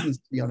 This needs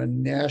to be on a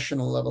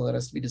national level that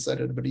has to be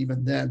decided, but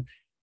even then,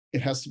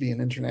 it has to be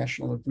an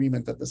international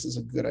agreement that this is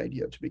a good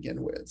idea to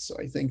begin with. So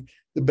I think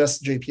the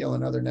best JPL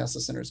and other NASA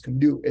centers can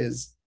do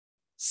is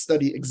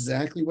study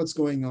exactly what's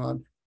going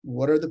on,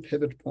 what are the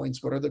pivot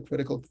points, what are the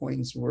critical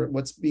points,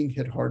 what's being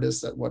hit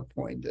hardest at what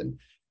point,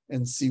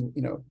 and see,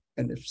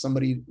 and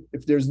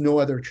if there's no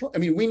other choice,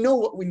 we know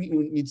what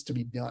needs to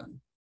be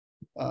done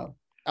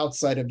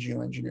outside of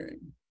geoengineering.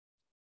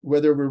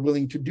 Whether we're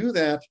willing to do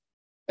that,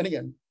 and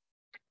again,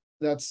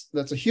 that's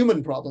a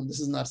human problem.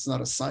 It's not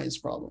a science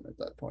problem at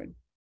that point.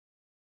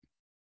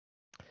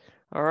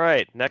 All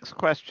right, next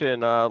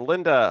question.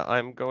 Linda,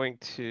 I'm going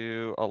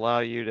to allow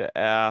you to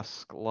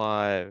ask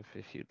live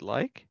if you'd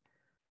like.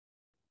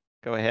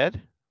 Go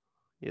ahead.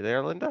 You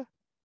there, Linda?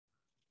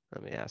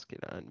 Let me ask you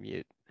to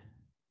unmute.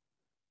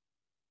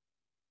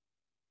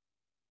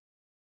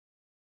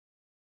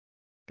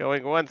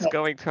 Going once,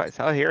 going twice.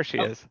 Oh, here she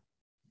is.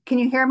 Can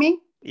you hear me?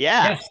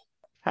 Yeah. Yes.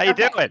 How you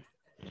doing?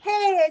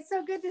 Hey, it's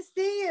so good to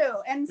see you.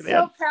 And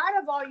so proud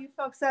of all you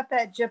folks up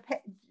at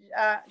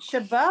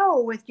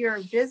Chabot with your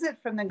visit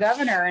from the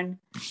governor and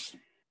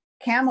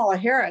Kamala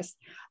Harris.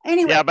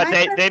 Anyway. Yeah, but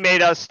they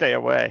made us stay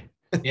away.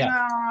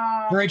 Yeah.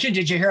 Varoujan,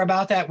 did you hear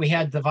about that? We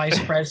had the vice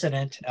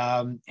president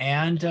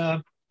and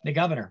the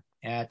governor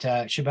at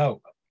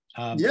Chabot.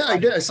 Yeah, I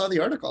did. I saw the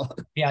article.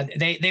 Yeah,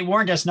 they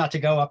warned us not to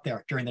go up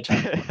there during the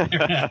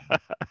time.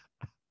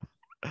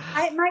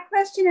 My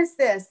question is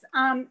this.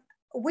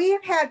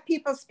 we've had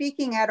people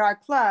speaking at our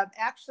club.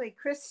 Actually,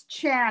 Chris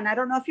Chen, I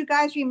don't know if you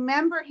guys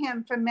remember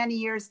him from many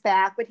years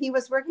back, but he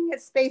was working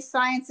at Space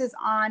Sciences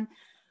on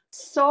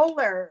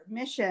solar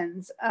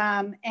missions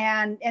and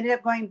ended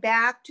up going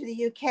back to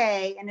the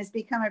UK and has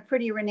become a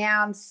pretty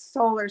renowned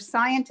solar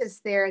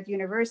scientist there at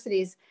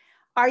universities.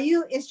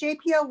 Is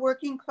JPL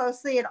working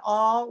closely at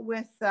all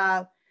with,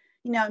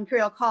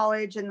 Imperial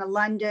College and the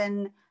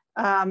London,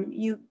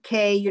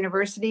 UK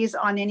universities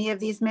on any of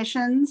these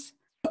missions?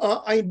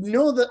 I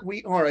know that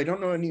we are. I don't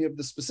know any of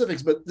the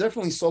specifics, but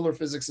definitely solar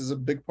physics is a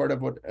big part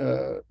of what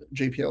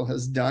JPL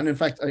has done. In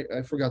fact,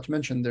 I forgot to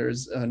mention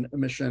there's a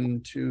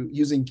mission to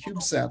using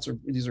CubeSats, or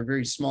these are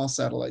very small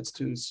satellites,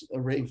 to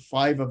array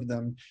 5 of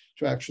them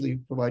to actually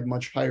provide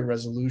much higher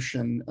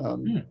resolution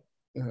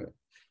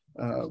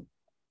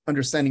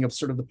understanding of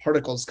sort of the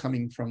particles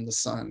coming from the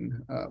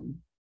sun.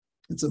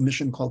 It's a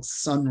mission called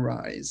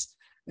Sunrise,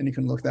 and you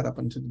can look that up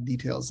into the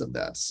details of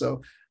that.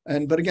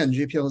 But again,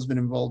 JPL has been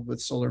involved with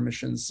solar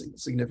missions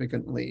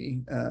significantly.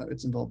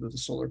 It's involved with the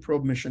solar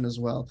probe mission as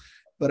well.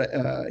 But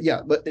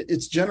but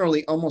it's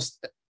generally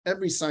almost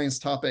every science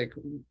topic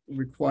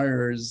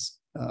requires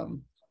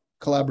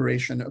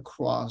collaboration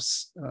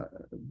across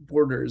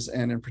borders.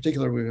 And in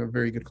particular, we have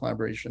very good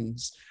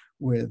collaborations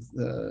with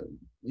the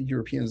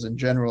Europeans in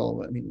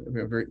general. I mean, we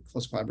have very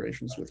close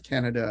collaborations with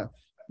Canada,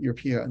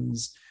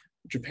 Europeans,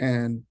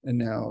 Japan, and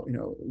now,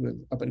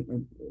 with up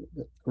in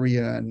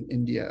Korea and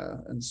India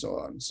and so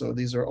on. So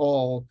these are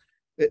all,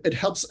 it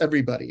helps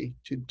everybody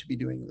to be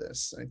doing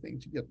this, I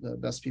think, to get the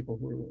best people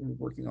who are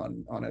working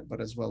on it,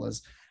 but as well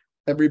as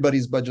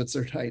everybody's budgets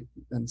are tight.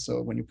 And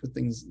so when you put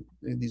these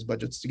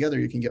budgets together,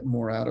 you can get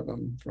more out of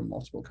them from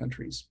multiple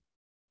countries.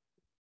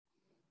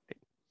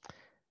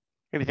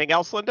 Anything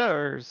else, Linda?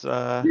 Or is,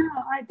 No,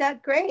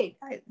 that's great.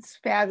 It's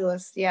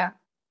fabulous. Yeah.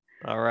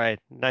 All right.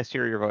 Nice to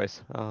hear your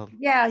voice.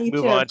 Yeah, you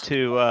move too. on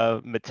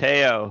to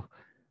Mateo.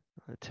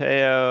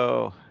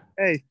 Mateo.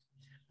 Hey.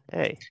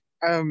 Hey.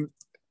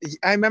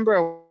 I remember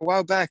a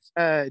while back,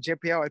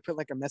 JPL, I put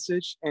like a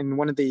message in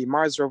one of the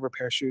Mars rover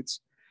parachutes.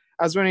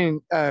 I was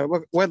wondering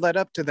what led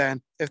up to that,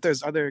 if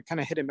there's other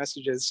kind of hidden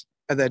messages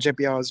that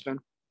JPL has done.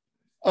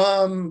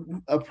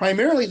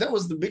 Primarily, that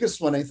was the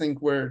biggest one, I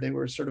think, where they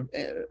were sort of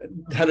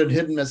had a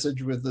hidden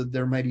message with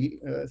their mighty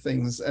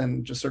things,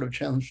 and just sort of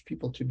challenged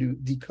people to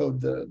decode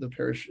the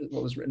parachute,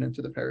 what was written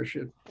into the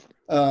parachute.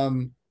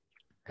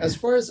 As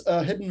far as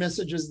hidden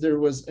messages, there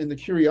was in the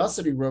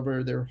Curiosity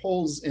rover, there are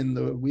holes in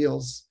the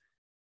wheels.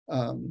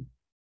 And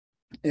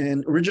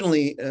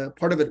originally,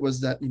 part of it was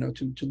that,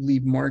 to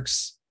leave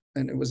marks,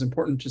 and it was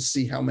important to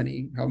see how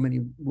many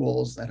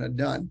rolls that had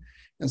done.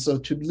 And so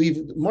to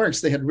leave marks,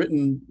 they had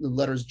written the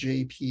letters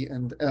J, P,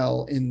 and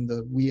L in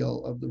the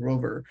wheel of the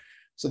rover,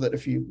 so that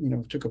if you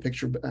took a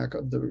picture back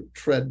of the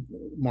tread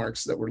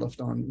marks that were left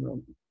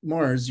on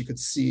Mars, you could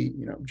see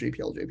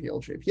JPL,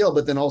 JPL, JPL.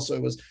 But then also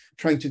it was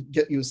trying to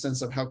get you a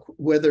sense of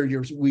whether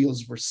your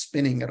wheels were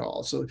spinning at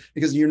all. So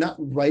because you're not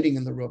riding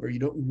in the rover, you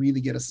don't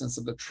really get a sense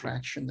of the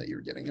traction that you're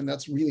getting, and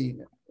that's really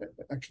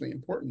actually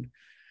important.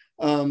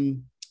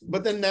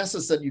 But then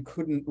NASA said you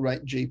couldn't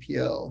write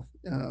JPL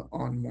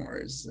on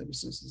Mars.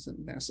 This is a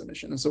NASA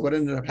mission. And so what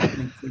ended up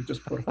happening is they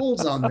just put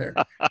holes on there,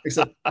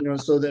 except,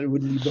 so that it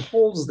would leave the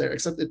holes there,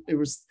 except it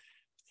was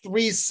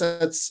 3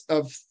 sets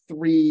of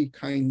 3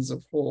 kinds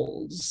of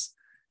holes.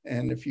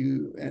 And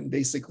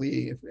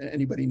basically, if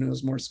anybody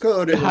knows Morse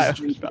code, it was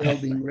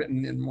JPL being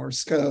written in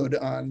Morse code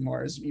on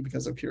Mars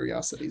because of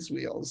Curiosity's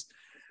wheels.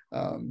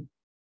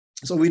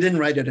 So we didn't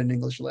write it in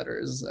English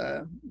letters,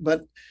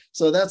 but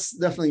so that's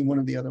definitely one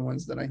of the other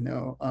ones that I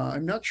know.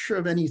 I'm not sure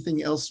of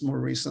anything else more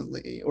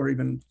recently or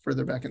even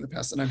further back in the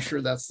past, and I'm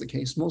sure that's the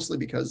case mostly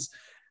because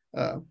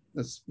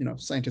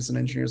scientists and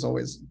engineers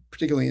always,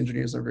 particularly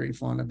engineers, are very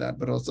fond of that.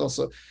 But it's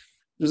also,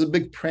 there's a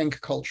big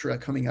prank culture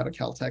coming out of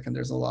Caltech, and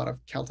there's a lot of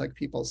Caltech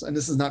people. And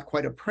this is not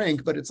quite a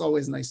prank, but it's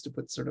always nice to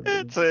put sort of.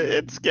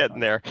 It's getting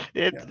there.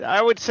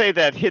 I would say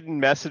that hidden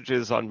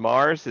messages on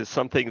Mars is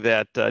something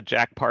that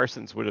Jack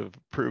Parsons would have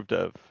approved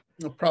of.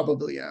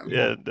 Probably, yeah.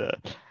 And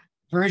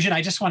Varoujan,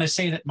 I just want to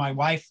say that my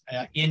wife,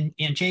 in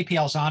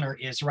JPL's honor,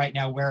 is right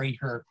now wearing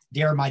her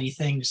Dare Mighty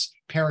Things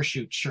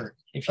parachute shirt.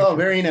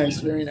 Very nice,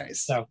 very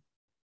nice. So,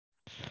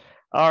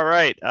 all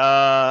right,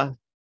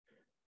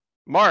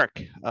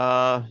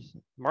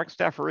 Mark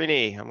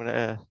Staffarini, I'm going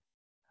to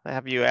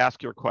have you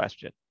ask your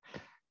question.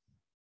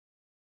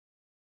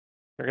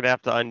 You're going to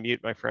have to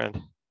unmute, my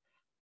friend.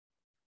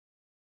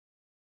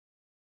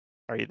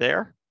 Are you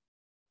there?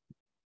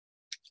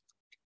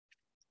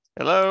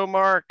 Hello,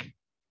 Mark.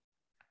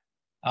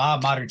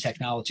 Modern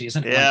technology,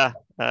 isn't it? Yeah,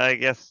 I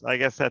guess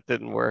that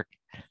didn't work.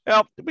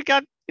 Well, we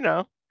got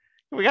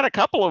a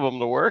couple of them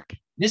to work.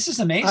 This is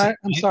amazing.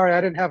 I'm sorry,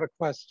 I didn't have a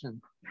question.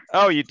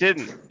 Oh, you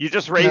didn't? You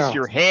just raised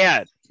your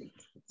hand.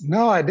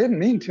 No, I didn't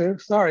mean to.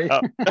 Sorry. Oh.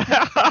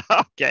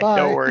 Okay, Bye.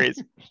 No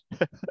worries.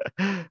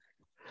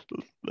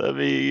 Let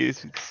me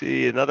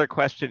see another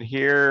question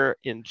here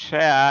in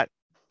chat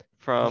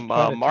from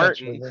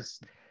Martin. This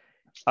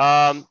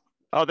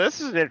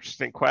is an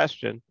interesting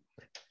question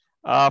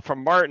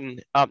from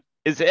Martin.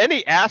 Is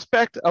any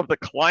aspect of the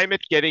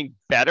climate getting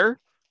better?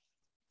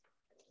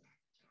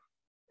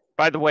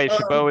 By the way,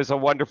 Chabot is a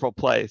wonderful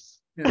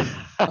place.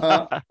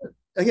 Yeah.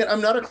 Again,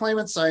 I'm not a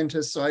climate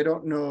scientist, so I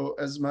don't know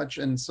as much,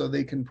 and so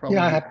they can probably.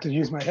 Yeah, I have to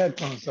use my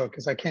headphones though,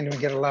 because I can't even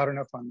get it loud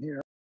enough on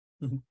here.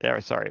 Yeah,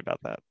 sorry about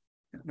that.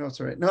 No, it's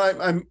all right. No,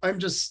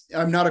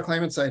 I'm not a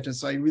climate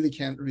scientist, so I really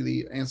can't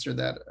really answer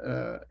that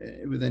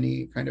with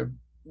any kind of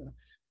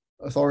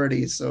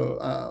authority.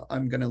 So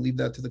I'm going to leave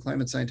that to the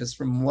climate scientists.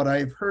 From what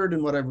I've heard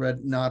and what I've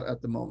read, not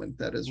at the moment.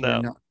 That is, no,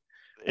 we're not.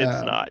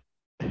 It's not.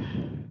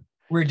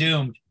 We're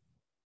doomed.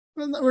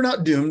 Well, we're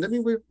not doomed. I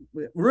mean, we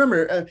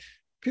remember.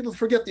 People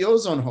forget the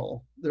ozone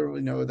hole.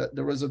 That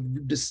there was a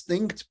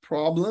distinct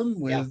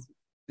problem with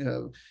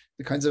the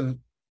kinds of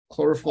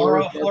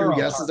chlorofluorocarbon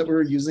gases that we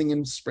were using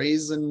in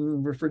sprays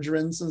and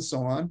refrigerants and so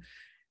on,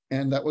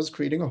 and that was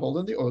creating a hole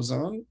in the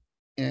ozone.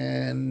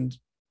 And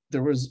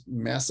there was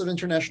massive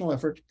international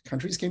effort.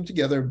 Countries came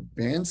together,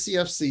 banned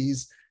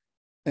CFCs,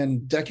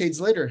 and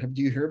decades later,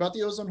 do you hear about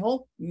the ozone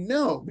hole?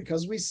 No,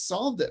 because we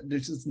solved it.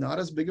 It's not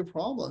as big a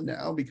problem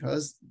now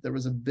because there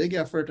was a big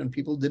effort and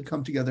people did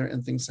come together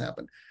and things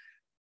happened.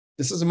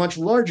 This is a much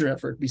larger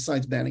effort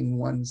besides banning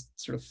one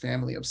sort of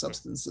family of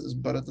substances,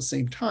 but at the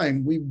same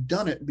time, we've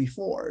done it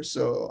before.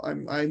 So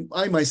I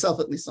myself,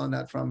 at least on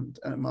that front,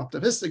 am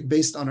optimistic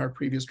based on our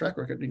previous track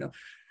record.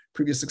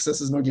 Previous success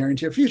is no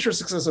guarantee of future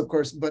success, of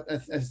course, but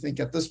I think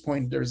at this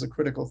point, there's a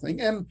critical thing.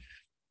 And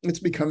it's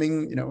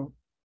becoming,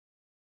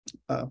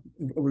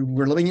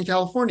 we're living in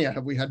California.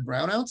 Have we had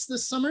brownouts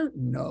this summer?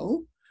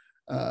 No.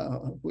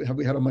 Have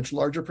we had a much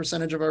larger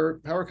percentage of our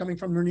power coming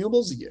from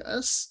renewables?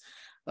 Yes.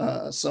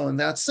 So in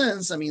that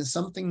sense, I mean,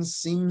 something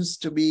seems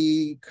to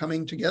be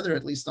coming together,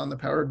 at least on the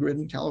power grid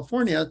in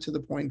California, to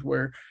the point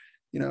where,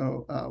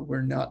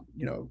 we're not,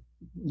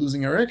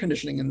 losing our air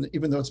conditioning. And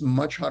even though it's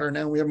much hotter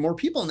now, we have more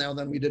people now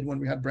than we did when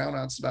we had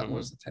brownouts about, what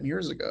was it, 10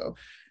 years ago.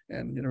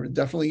 And,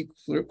 definitely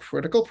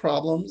critical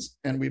problems.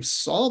 And we've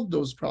solved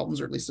those problems,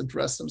 or at least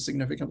addressed them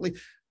significantly,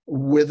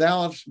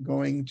 without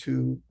going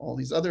to all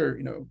these other,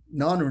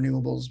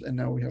 non-renewables. And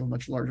now we have a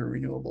much larger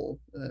renewable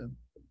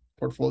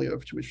portfolio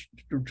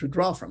to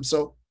draw from.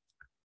 So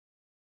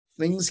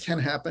things can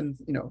happen.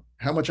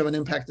 How much of an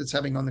impact it's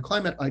having on the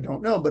climate, I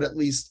don't know, but at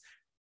least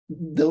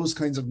those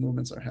kinds of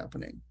movements are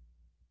happening.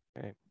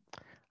 Okay.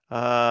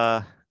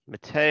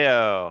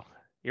 Matteo,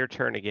 your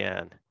turn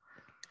again.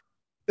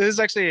 This is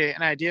actually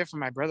an idea from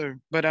my brother,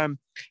 but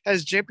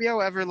has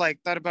JPL ever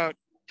thought about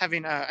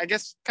having I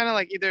guess kind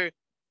of either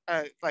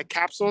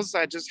capsules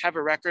that just have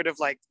a record of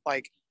like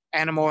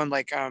animal and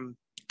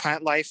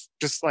plant life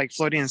just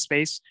floating in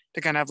space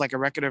to kind of have a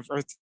record of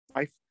Earth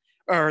life,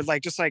 or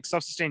just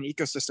self-sustaining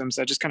ecosystems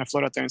that just kind of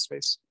float out there in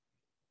space?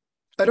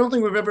 I don't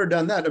think we've ever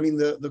done that. I mean,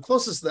 the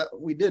closest that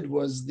we did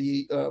was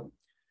the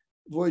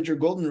Voyager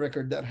Golden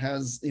Record that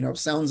has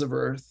sounds of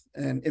Earth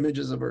and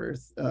images of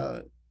Earth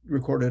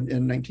recorded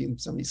in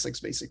 1976,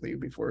 basically,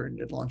 before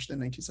it launched in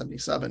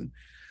 1977.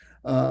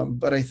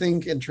 But I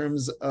think in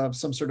terms of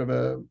some sort of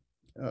a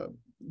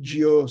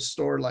geo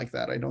store like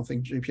that, I don't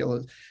think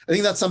JPL is. I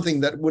think that's something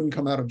that wouldn't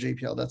come out of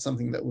JPL. That's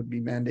something that would be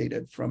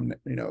mandated from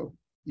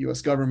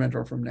U.S. government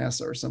or from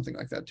NASA or something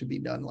like that to be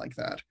done like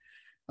that.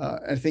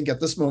 I think at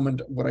this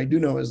moment, what I do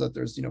know is that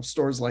there's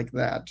stores like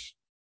that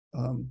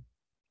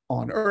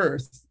on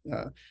Earth.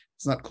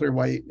 It's not clear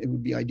why it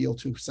would be ideal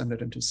to send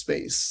it into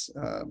space.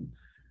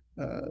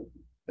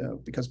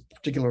 Because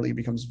particularly it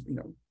becomes,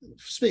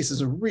 space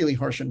is a really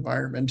harsh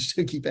environment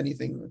to keep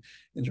anything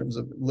in terms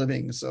of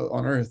living. So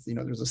on Earth,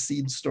 there's a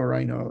seed store,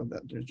 I know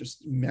that there's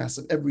just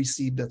massive, every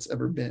seed that's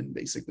ever been,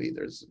 basically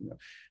there's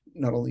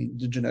not only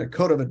the genetic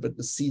code of it, but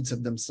the seeds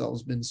have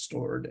themselves been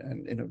stored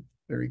and in a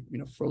very,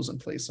 frozen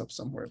place up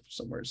somewhere.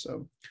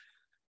 So.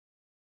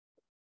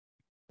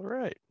 All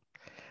right.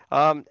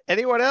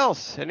 Anyone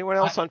else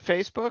on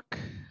Facebook?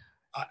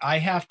 I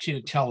have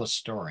to tell a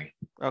story,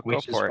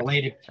 which is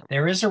related. It.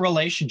 There is a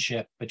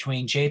relationship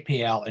between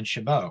JPL and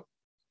Chabot,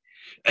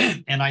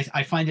 and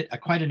I find it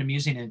quite an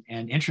amusing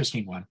and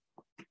interesting one.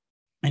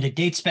 And it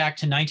dates back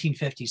to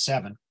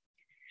 1957.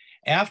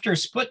 After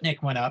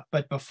Sputnik went up,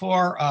 but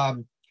before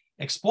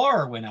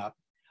Explorer went up,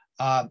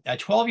 a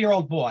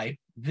 12-year-old boy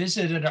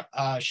visited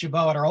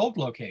Chabot at our old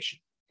location.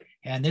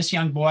 And this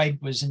young boy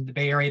was in the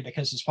Bay Area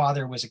because his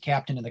father was a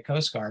captain in the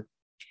Coast Guard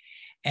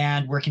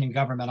and working in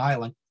Government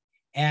Island.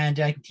 And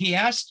he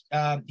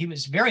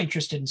was very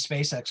interested in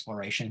space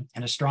exploration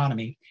and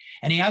astronomy.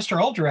 And he asked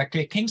our old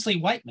director, Kingsley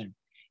Whiteman,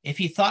 if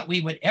he thought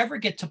we would ever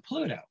get to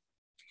Pluto.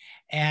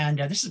 And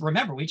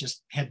remember, we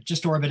had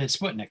just orbited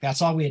Sputnik.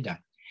 That's all we had done.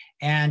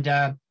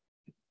 And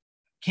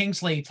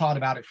Kingsley thought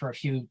about it for a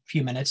few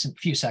minutes and a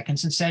few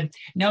seconds and said,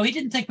 no, he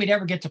didn't think we'd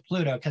ever get to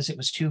Pluto because it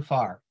was too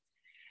far.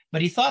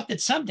 But he thought that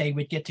someday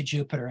we'd get to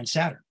Jupiter and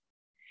Saturn.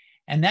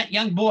 And that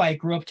young boy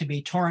grew up to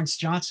be Torrance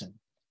Johnson,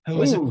 who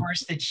was, of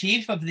course, the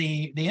chief of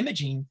the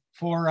imaging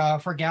for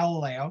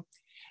Galileo,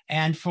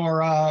 and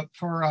for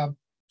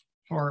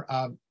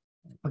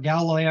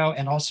Galileo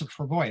and also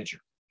for Voyager.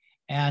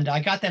 And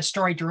I got that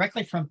story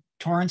directly from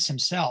Torrance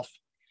himself,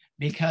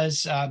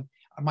 because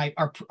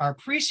our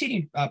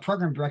preceding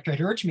program director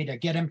had urged me to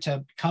get him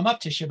to come up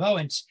to Chabot,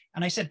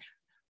 and I said,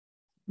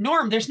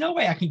 Norm, there's no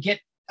way I can get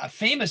a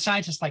famous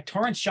scientist like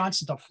Torrance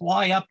Johnson to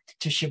fly up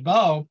to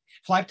Chabot,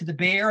 fly up to the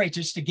Bay Area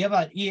just to give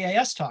an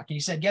EAS talk. And he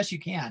said, yes, you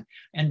can.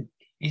 And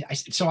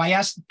so I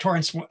asked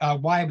Torrance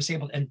why I was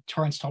able to, and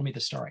Torrance told me the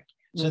story.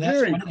 So that's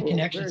Very one of the cool,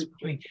 connections very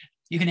between.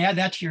 You can add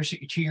that to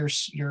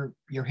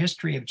your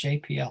history of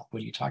JPL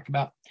when you talk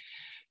about,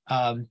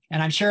 and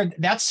I'm sure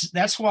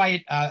that's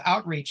why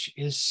outreach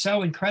is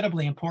so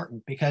incredibly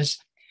important, because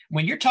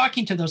when you're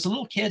talking to those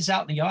little kids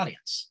out in the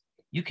audience,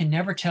 you can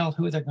never tell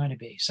who they're going to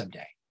be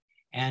someday.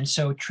 And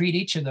so treat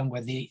each of them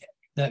with the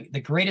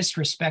greatest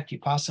respect you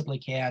possibly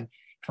can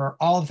for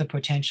all of the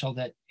potential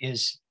that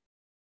is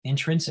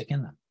intrinsic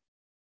in them.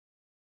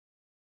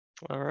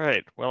 All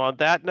right. Well, on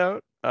that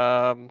note,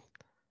 oh,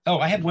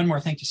 I have one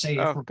more thing to say.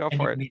 Go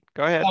for it.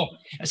 Go ahead. Oh,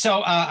 so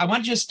I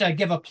want to just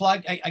give a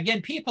plug.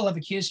 Again, people have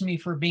accused me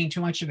for being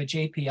too much of a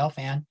JPL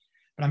fan,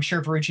 but I'm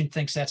sure Varoujan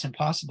thinks that's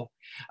impossible.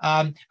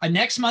 A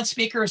next month's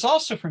speaker is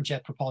also from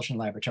Jet Propulsion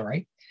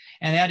Laboratory,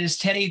 and that is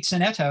Teddy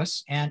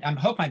Tsanetos. And I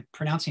hope I'm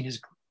pronouncing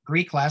his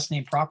Greek last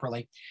name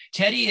properly.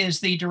 Teddy is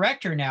the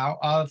director now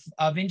of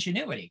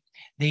Ingenuity,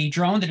 the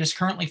drone that is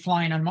currently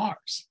flying on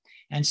Mars.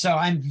 And so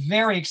I'm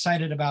very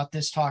excited about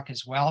this talk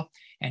as well.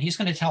 And he's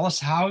going to tell us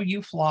how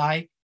you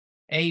fly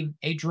a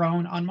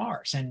drone on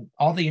Mars and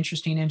all the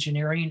interesting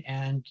engineering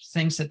and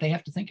things that they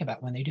have to think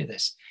about when they do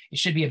this. It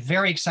should be a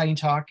very exciting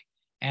talk,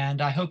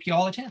 and I hope you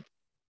all attend.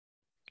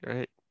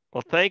 Great.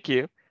 Well, thank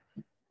you.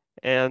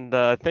 And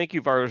thank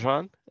you,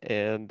 Varoujan.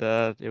 And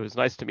it was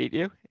nice to meet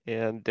you.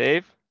 And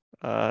Dave,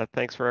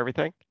 thanks for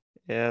everything.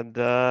 And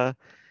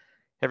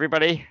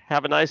everybody,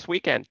 have a nice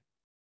weekend.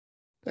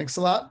 Thanks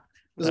a lot.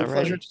 It was a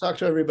pleasure to talk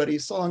to everybody.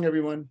 So long,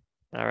 everyone.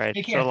 All right.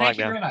 Take care. So long Thank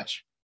you now. very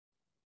much.